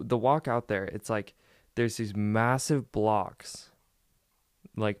the walk out there, it's like there's these massive blocks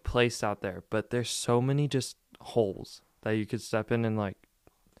like placed out there, but there's so many just holes that you could step in and like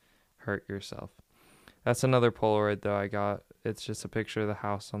hurt yourself. That's another Polaroid though I got. It's just a picture of the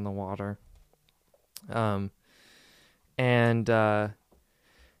house on the water.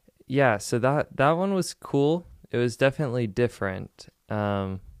 Yeah, so that one was cool. It was definitely different.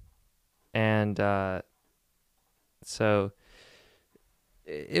 So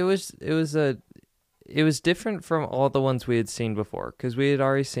it was different from all the ones we had seen before, because we had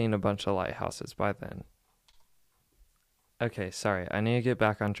already seen a bunch of lighthouses by then. Okay, sorry, I need to get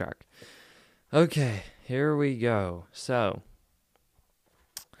back on track. Okay, here we go. So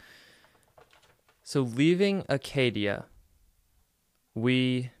leaving Acadia,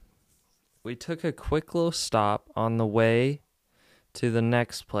 we took a quick little stop on the way to the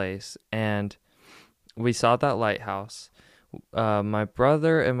next place, and we saw that lighthouse. My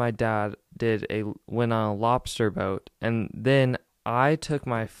brother and my dad went on a lobster boat, and then I took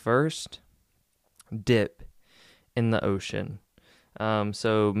my first dip in the ocean.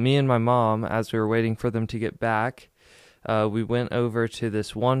 So me and my mom, as we were waiting for them to get back, we went over to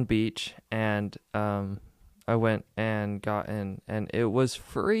this one beach, and I went and got in, and it was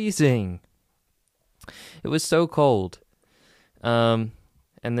freezing. It was so cold. And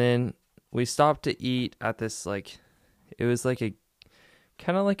then we stopped to eat at this, like, it was like a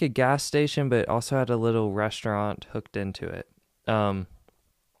kind of like a gas station, but it also had a little restaurant hooked into it. I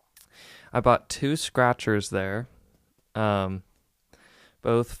bought 2 scratchers there. Both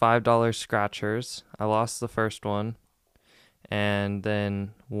 $5 scratchers. I lost the first one, and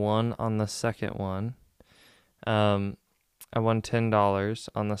then won on the second one. I won $10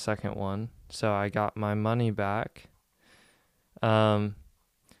 on the second one, so I got my money back.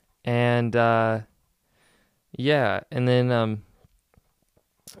 Yeah, and then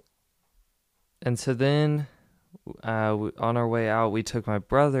and so then on our way out, we took my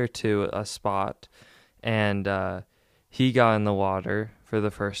brother to a spot, and he got in the water for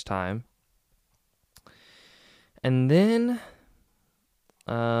the first time. And then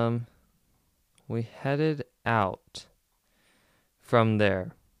we headed out from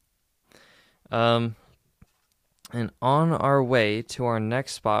there. And on our way to our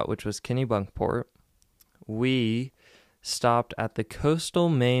next spot, which was Kennebunkport, we stopped at the Coastal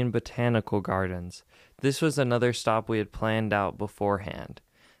Maine Botanical Gardens. This was another stop we had planned out beforehand.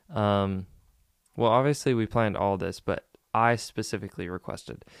 Well, obviously we planned all this, but I specifically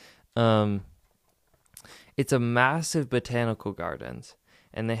requested. It's a massive botanical gardens,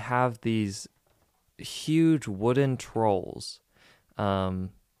 and they have these huge wooden trolls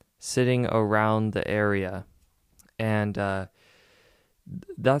sitting around the area, and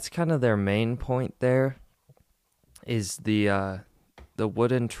that's kind of their main point there, is the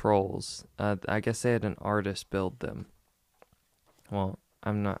wooden trolls. I guess they had an artist build them. Well,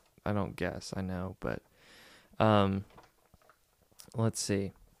 I don't guess, I know, but let's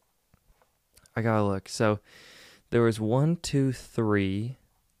see. I gotta look. So there was 1, 2, 3.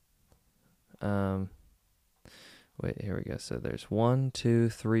 Wait, here we go. So there's 1, 2,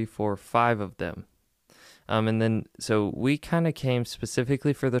 3, 4, 5 of them. And then so we kind of came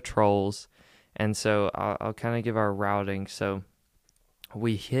specifically for the trolls, and so I'll kind of give our routing. So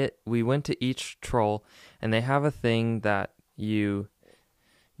we went to each troll, and they have a thing that you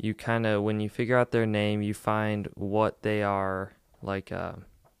kind of, when you figure out their name, you find what they are, like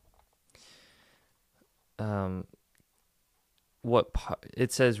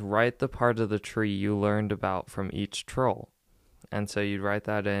it says, write the part of the tree you learned about from each troll. And so you'd write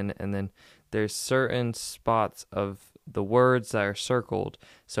that in, and then there's certain spots of the words that are circled.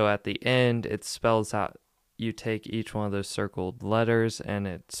 So at the end, it spells out, you take each one of those circled letters and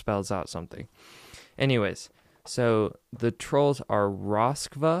it spells out something. Anyways, so the trolls are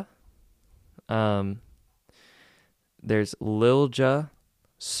Roskva, there's Lilja,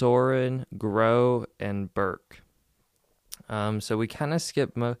 Soren, Grow, and Burke. So we kind of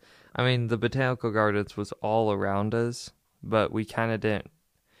skipped the botanical gardens was all around us, but we kind of didn't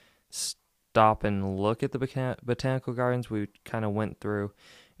stop and look at the botanical gardens. We kind of went through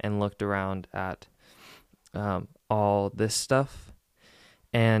and looked around at all this stuff,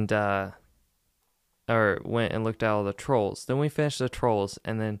 and or went and looked at all the trolls. Then we finished the trolls,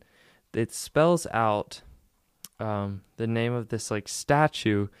 and then it spells out the name of this like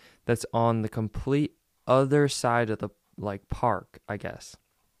statue that's on the complete other side of the like park, I guess.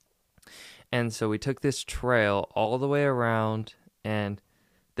 And so we took this trail all the way around, and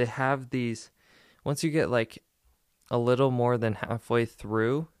they have these, once you get like a little more than halfway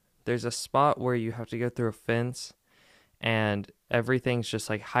through, there's a spot where you have to go through a fence, and everything's just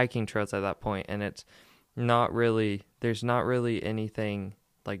like hiking trails at that point, and it's not really, there's not really anything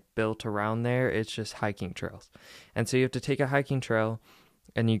like built around there. It's just hiking trails. And so you have to take a hiking trail,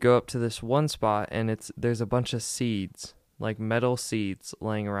 and you go up to this one spot, and there's a bunch of seeds, like metal seeds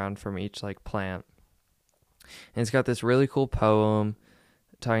laying around from each like plant. And it's got this really cool poem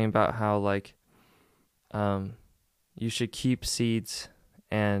talking about how like you should keep seeds,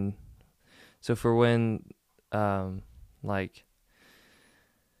 and so for when like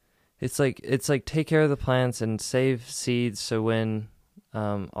it's like take care of the plants and save seeds, so when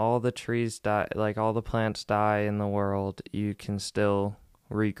all the trees die, like all the plants die in the world, you can still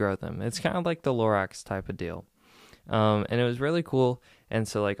regrow them. It's kind of like the Lorax type of deal. And it was really cool. And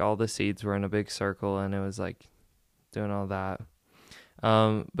so like all the seeds were in a big circle, and it was like doing all that.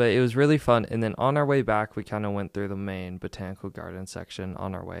 But it was really fun. And then on our way back, we kind of went through the main botanical garden section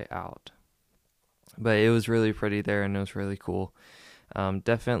on our way out. But it was really pretty there, and it was really cool.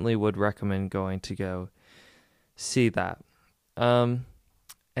 Definitely would recommend going to go see that. And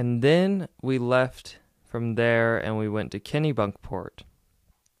then we left from there, and we went to Kennebunkport.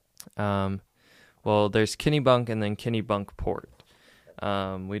 Well, there's Kennebunk and then Kennebunkport.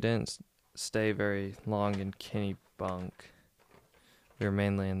 We didn't stay very long in Kennebunk. We were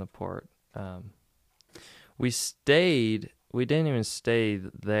mainly in the port. We didn't even stay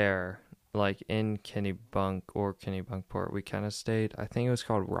there, like in Kennebunk or Kennebunkport. We kind of stayed, I think it was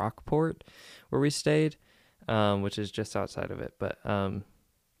called Rockport, where we stayed, which is just outside of it. But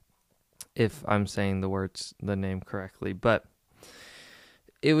if I'm saying the name correctly, but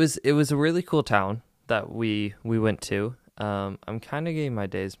it was a really cool town that we went to. I'm kind of getting my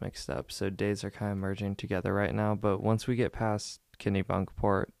days mixed up, so days are kind of merging together right now. But once we get past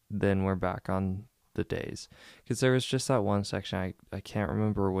Kennebunkport, then we're back on the days, because there was just that one section I can't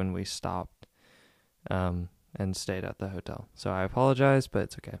remember when we stopped and stayed at the hotel. So I apologize, but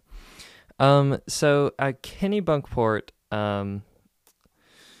it's okay. So at Kennebunkport, there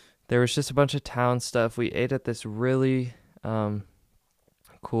was just a bunch of town stuff. We ate at this really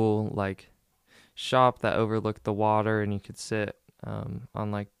cool like shop that overlooked the water, and you could sit on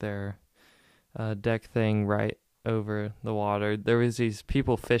like their deck thing right over the water. There was these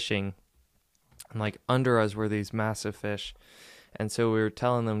people fishing, and like under us were these massive fish, and so we were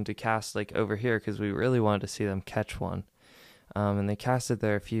telling them to cast like over here because we really wanted to see them catch one. And they casted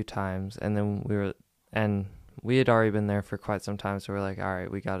there a few times, and then we had already been there for quite some time, so we're like, all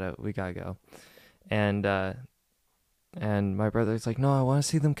right, we gotta go. And my brother's like, no, I want to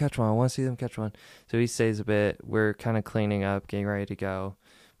see them catch one. So he stays a bit. We're kind of cleaning up, getting ready to go.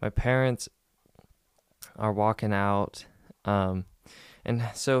 My parents are walking out. And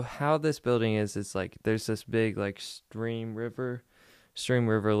so how this building is like, there's this big like stream river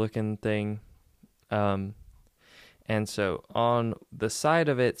looking thing. And so on the side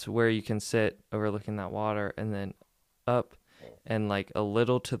of it's where you can sit overlooking that water, and then up and like a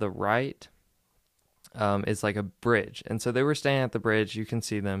little to the right is like a bridge. And so they were staying at the bridge. You can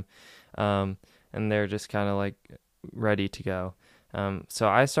see them. And they're just kind of like ready to go. So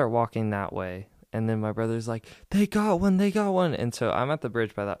I start walking that way, and then my brother's like, they got one. And so I'm at the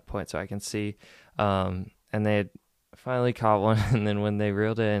bridge by that point, so I can see. And and they had finally caught one. And then when they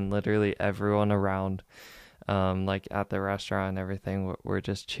reeled it in, literally everyone around, like at the restaurant and everything, were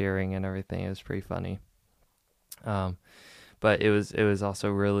just cheering and everything. It was pretty funny. But it was also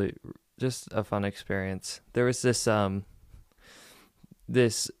really just a fun experience. There was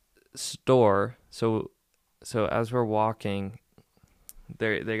this store. So as we're walking,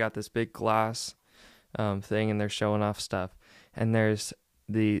 they got this big glass thing, and they're showing off stuff. And there's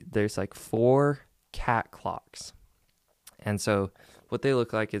like 4 cat clocks. And so what they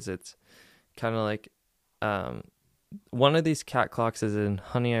look like is, it's kind of like one of these cat clocks is in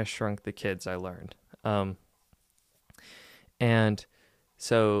Honey, I Shrunk the Kids, I learned. And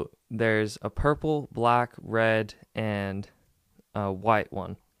so there's a purple, black, red, and a white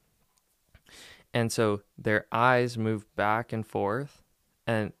one. And so their eyes move back and forth,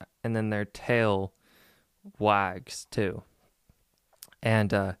 and then their tail wags too.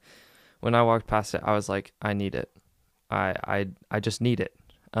 And when I walked past it, I was like, I need it. I just need it.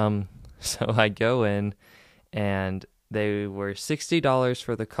 So I go in, and they were $60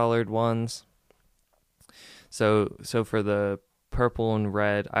 for the colored ones. So for the purple and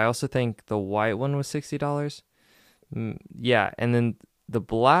red, I also think the white one was $60. Yeah, and then the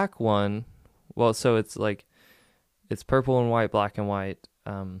black one, well, so it's like, it's purple and white, black and white,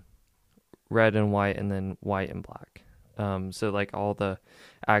 red and white, and then white and black. So like all the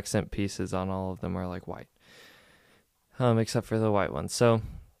accent pieces on all of them are like white, except for the white one. So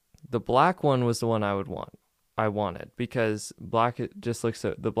the black one was the one I wanted, because black, it just looks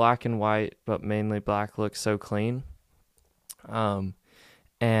so, the black and white, but mainly black, looks so clean. And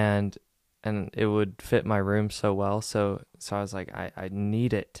it would fit my room so well. So I was like, I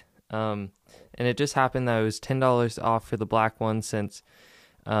need it. And it just happened that it was $10 off for the black one, since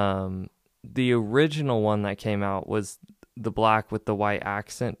the original one that came out was the black with the white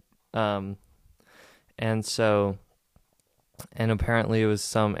accent. And apparently it was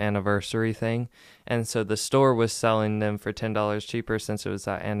some anniversary thing. And so the store was selling them for $10 cheaper, since it was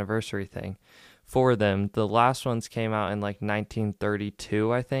that anniversary thing for them. The last ones came out in like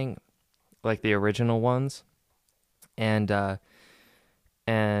 1932, I think, like the original ones. And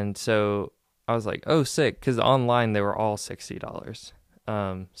so I was like, oh, sick, because online they were all $60.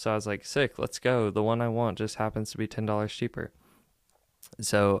 So I was like, sick, let's go. The one I want just happens to be $10 cheaper.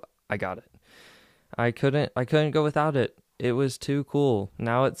 So I got it. I couldn't go without it. It was too cool.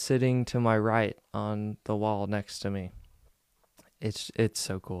 Now it's sitting to my right on the wall next to me. It's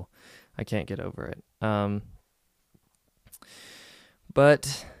so cool. I can't get over it.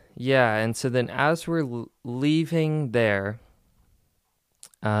 But yeah, and so then as we're leaving there,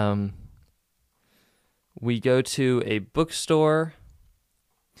 we go to a bookstore.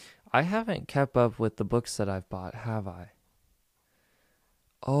 I haven't kept up with the books that I've bought, have I?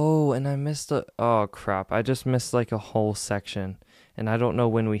 Oh, and I missed oh crap, I just missed like a whole section, and I don't know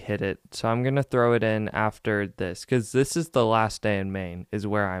when we hit it, so I'm going to throw it in after this, because this is the last day in Maine, is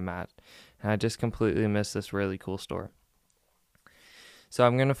where I'm at, and I just completely missed this really cool store. So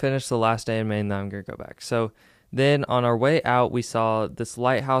I'm going to finish the last day in Maine, then I'm going to go back. So then on our way out, we saw this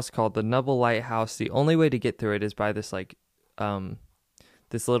lighthouse called the Nubble Lighthouse. The only way to get through it is by this like,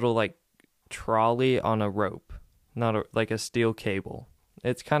 this little like trolley on a rope, not like a steel cable.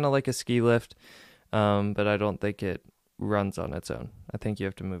 It's kind of like a ski lift, but I don't think it runs on its own. I think you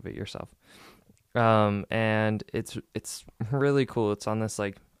have to move it yourself. And it's really cool. It's on this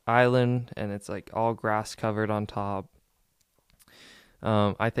like island, and it's like all grass covered on top.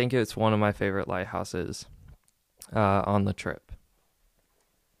 I think it's one of my favorite lighthouses on the trip.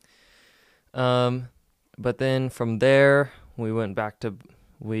 But then from there,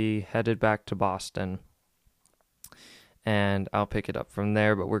 we headed back to Boston. And I'll pick it up from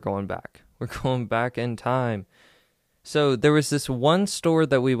there, but we're going back. We're going back in time. So there was this one store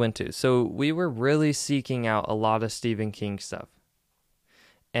that we went to. So we were really seeking out a lot of Stephen King stuff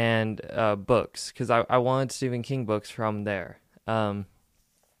and books, because I wanted Stephen King books from there. And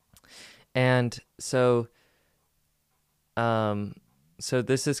so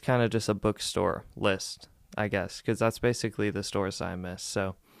this is kind of just a bookstore list, I guess, because that's basically the stores I missed.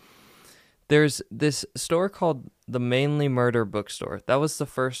 So there's this store called the Mainly Murder Bookstore. That was the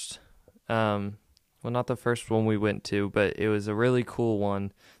first, well, not the first one we went to, but it was a really cool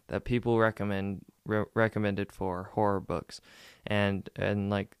one that people recommended for horror books and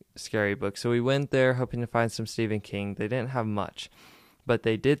like scary books. So we went there hoping to find some Stephen King. They didn't have much, but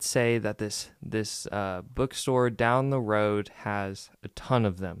they did say that this bookstore down the road has a ton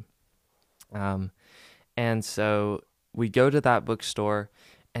of them. And so we go to that bookstore,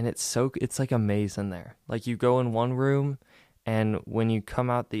 and it's like a maze in there. Like you go in one room, And when you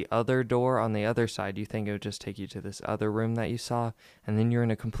come out the other door on the other side, you think it would just take you to this other room that you saw, and then you're in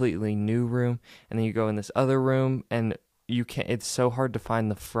a completely new room, and then you go in this other room, and you can't. It's so hard to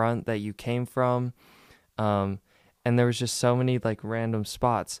find the front that you came from, and there was just so many like random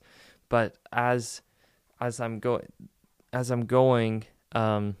spots. But as I'm going,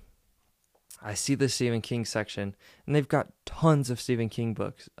 I see the Stephen King section, and they've got tons of Stephen King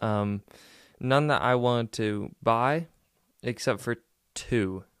books. None that I wanted to buy, except for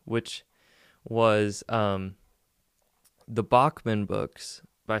two, which was the Bachman books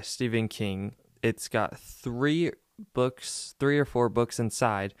by Stephen King. It's got three or four books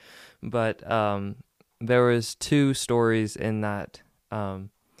inside, but there was two stories in that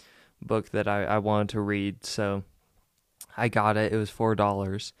book that I wanted to read, so I got it. It was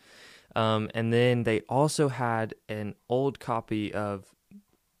 $4. And then they also had an old copy of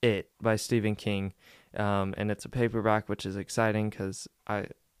It by Stephen King, and it's a paperback, which is exciting because I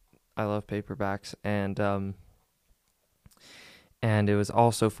love paperbacks, and it was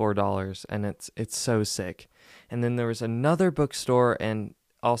also $4, and it's so sick. And then there was another bookstore and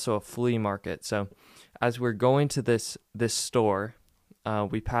also a flea market. So as we're going to this store,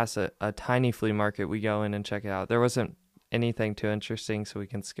 we pass a tiny flea market. We go in and check it out. There wasn't anything too interesting, so we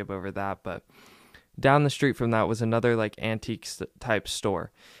can skip over that, but down the street from that was another like antique type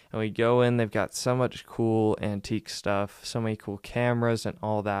store, and we go in. They've got so much cool antique stuff, so many cool cameras and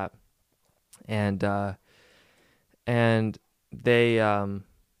all that, and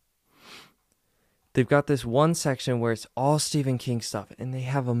they've got this one section where it's all Stephen King stuff, and they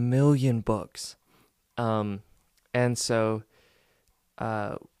have 1 million books, and so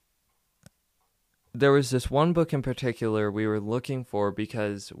there was this one book in particular we were looking for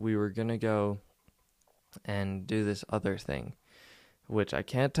because we were going to go and do this other thing, which I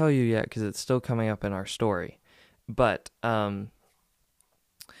can't tell you yet because it's still coming up in our story. But they've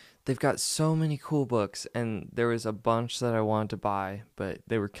got so many cool books, and there was a bunch that I wanted to buy, but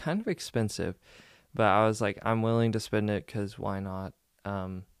they were kind of expensive. But I was like, I'm willing to spend it because why not?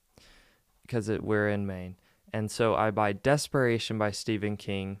 Because we're in Maine. And so I buy Desperation by Stephen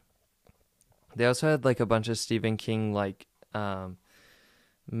King. They also had like a bunch of Stephen King like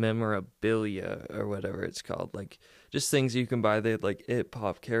memorabilia or whatever it's called, like just things you can buy. They had like It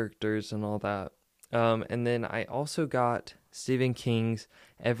Pop characters and all that. And then I also got Stephen King's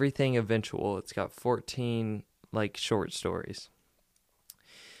Everything Eventual. It's got 14 like short stories.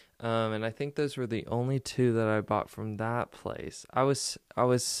 And I think those were the only two that I bought from that place. I was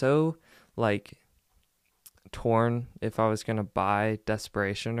so like torn if I was gonna buy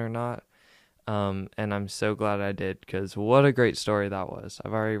Desperation or not. And I'm so glad I did, because what a great story that was.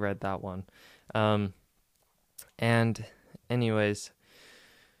 I've already read that one. And anyways,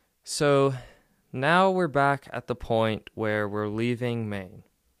 so now we're back at the point where we're leaving Maine.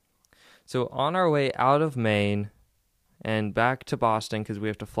 So on our way out of Maine and back to Boston, because we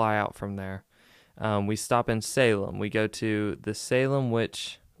have to fly out from there, we stop in Salem. We go to the Salem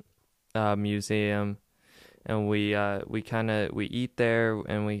Witch Museum, and we eat there,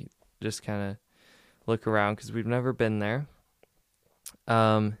 and we just kind of look around because we've never been there.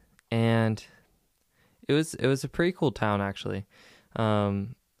 And it was a pretty cool town, actually. I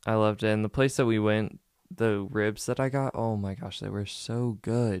loved it. And the place that we went, the ribs that I got, oh my gosh, they were so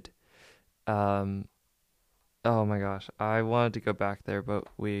good. Oh my gosh, I wanted to go back there, but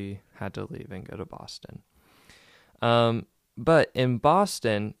we had to leave and go to Boston. But in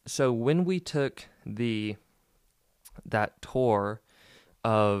Boston, so when we took that tour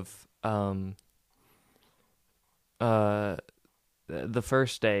of the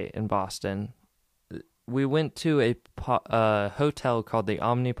first day in Boston, we went to a hotel called the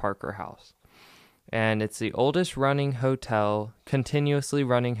Omni Parker House, and it's the oldest running hotel, continuously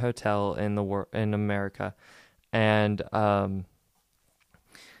running hotel in America. And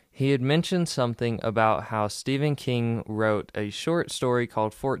he had mentioned something about how Stephen King wrote a short story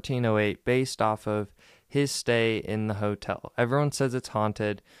called 1408 based off of his stay in the hotel. Everyone says it's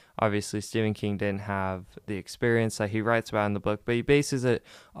haunted. Obviously, Stephen King didn't have the experience that he writes about in the book, but he bases it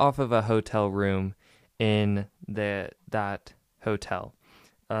off of a hotel room in that hotel.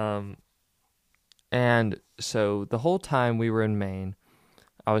 And so the whole time we were in Maine,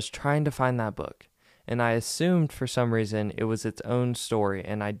 I was trying to find that book, and I assumed for some reason it was its own story,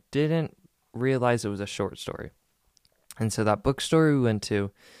 and I didn't realize it was a short story. And so that bookstore we went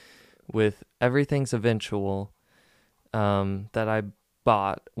to with Everything's Eventual that I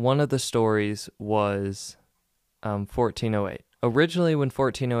bought, one of the stories was 1408. Originally, when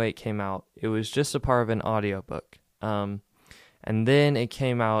 1408 came out, it was just a part of an audiobook. And then it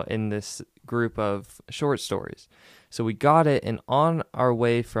came out in this group of short stories. So we got it, and on our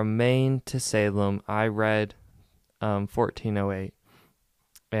way from Maine to Salem, I read 1408.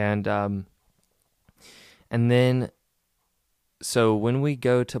 And then, so when we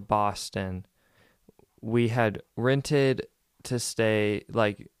go to Boston, we had rented to stay,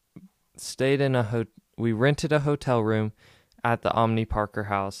 we rented a hotel room at the Omni Parker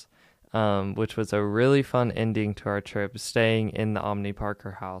house, which was a really fun ending to our trip, staying in the Omni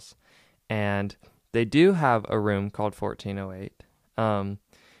Parker house. And they do have a room called 1408. And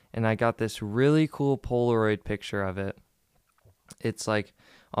I got this really cool Polaroid picture of it. It's like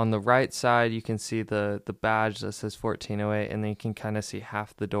on the right side, you can see the badge that says 1408, and then you can kind of see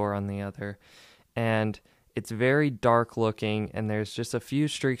half the door on the other. And it's very dark looking, and there's just a few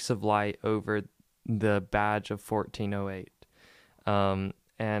streaks of light over the badge of 1408.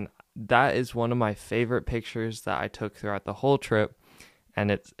 And that is one of my favorite pictures that I took throughout the whole trip, and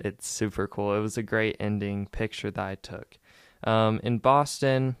it's super cool. It was a great ending picture that I took. In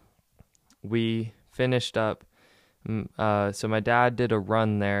Boston, we finished up. So my dad did a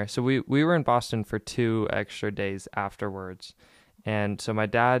run there. So we were in Boston for 2 extra days afterwards. And so my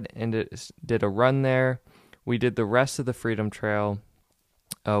dad did a run there. We did the rest of the Freedom Trail,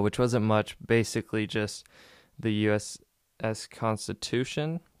 which wasn't much, basically just the USS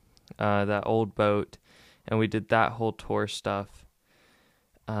Constitution, that old boat. And we did that whole tour stuff.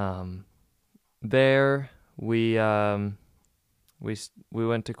 There we went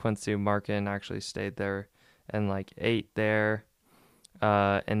to Quincy Market and actually stayed there and ate there.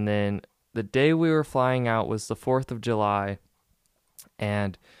 And then the day we were flying out was the 4th of July,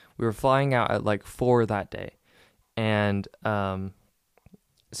 and we were flying out at 4 that day. And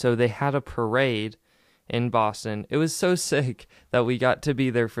so they had a parade in Boston. It was so sick that we got to be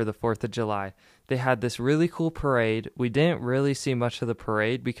there for the 4th of July. They had this really cool parade. We didn't really see much of the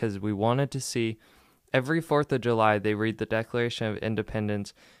parade because we wanted to see every 4th of July they read the Declaration of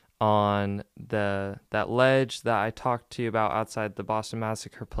Independence on that ledge that I talked to you about outside the Boston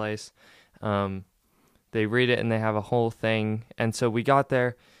Massacre place. They read it and they have a whole thing. And so we got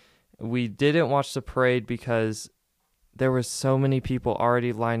there. We didn't watch the parade because there were so many people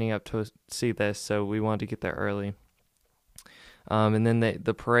already lining up to see this, so we wanted to get there early. And then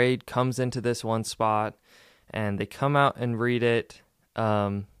the parade comes into this one spot, and they come out and read it.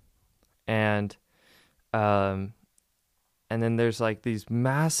 And then there's these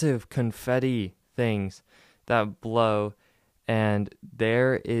massive confetti things that blow, and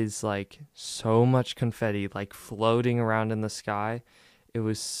there is so much confetti floating around in the sky. It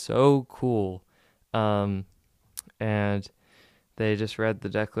was so cool. And they just read the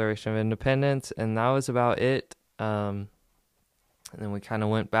Declaration of Independence, and that was about it. And then we kind of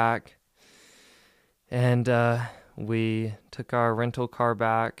went back, and we took our rental car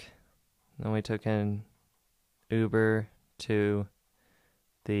back. Then we took an Uber to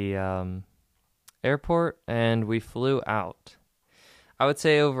the airport, and we flew out. I would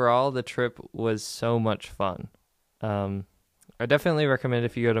say overall the trip was so much fun. I definitely recommend,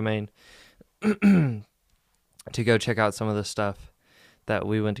 if you go to Maine, to go check out some of the stuff that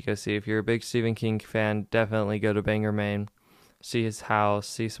we went to go see. If you're a big Stephen King fan, definitely go to Bangor, Maine. See his house,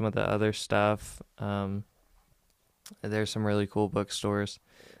 see some of the other stuff. There's some really cool bookstores.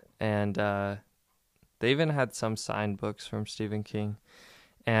 And they even had some signed books from Stephen King.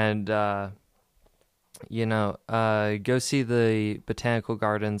 And, go see the botanical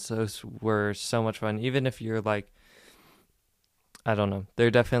gardens. Those were so much fun. Even if you're I don't know,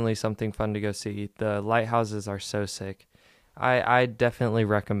 they're definitely something fun to go see. The lighthouses are so sick. I definitely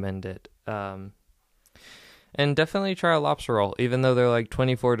recommend it. And definitely try a lobster roll, even though they're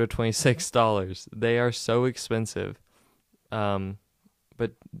 $24 to $26. They are so expensive.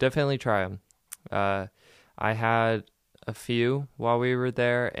 But definitely try them. I had a few while we were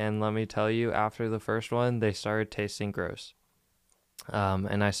there, and let me tell you, after the first one, they started tasting gross.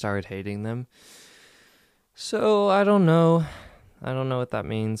 And I started hating them. So I don't know what that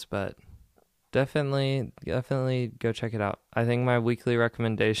means, but definitely go check it out. I think my weekly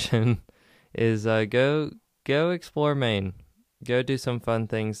recommendation is go explore Maine. Go do some fun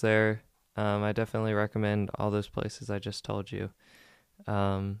things there. I definitely recommend all those places I just told you.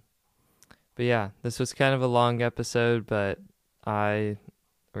 But yeah, this was kind of a long episode, but I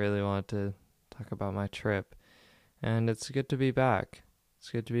really wanted to talk about my trip. And it's good to be back. It's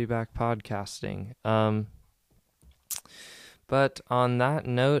good to be back podcasting. But on that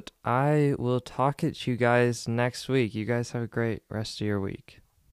note, I will talk at you guys next week. You guys have a great rest of your week.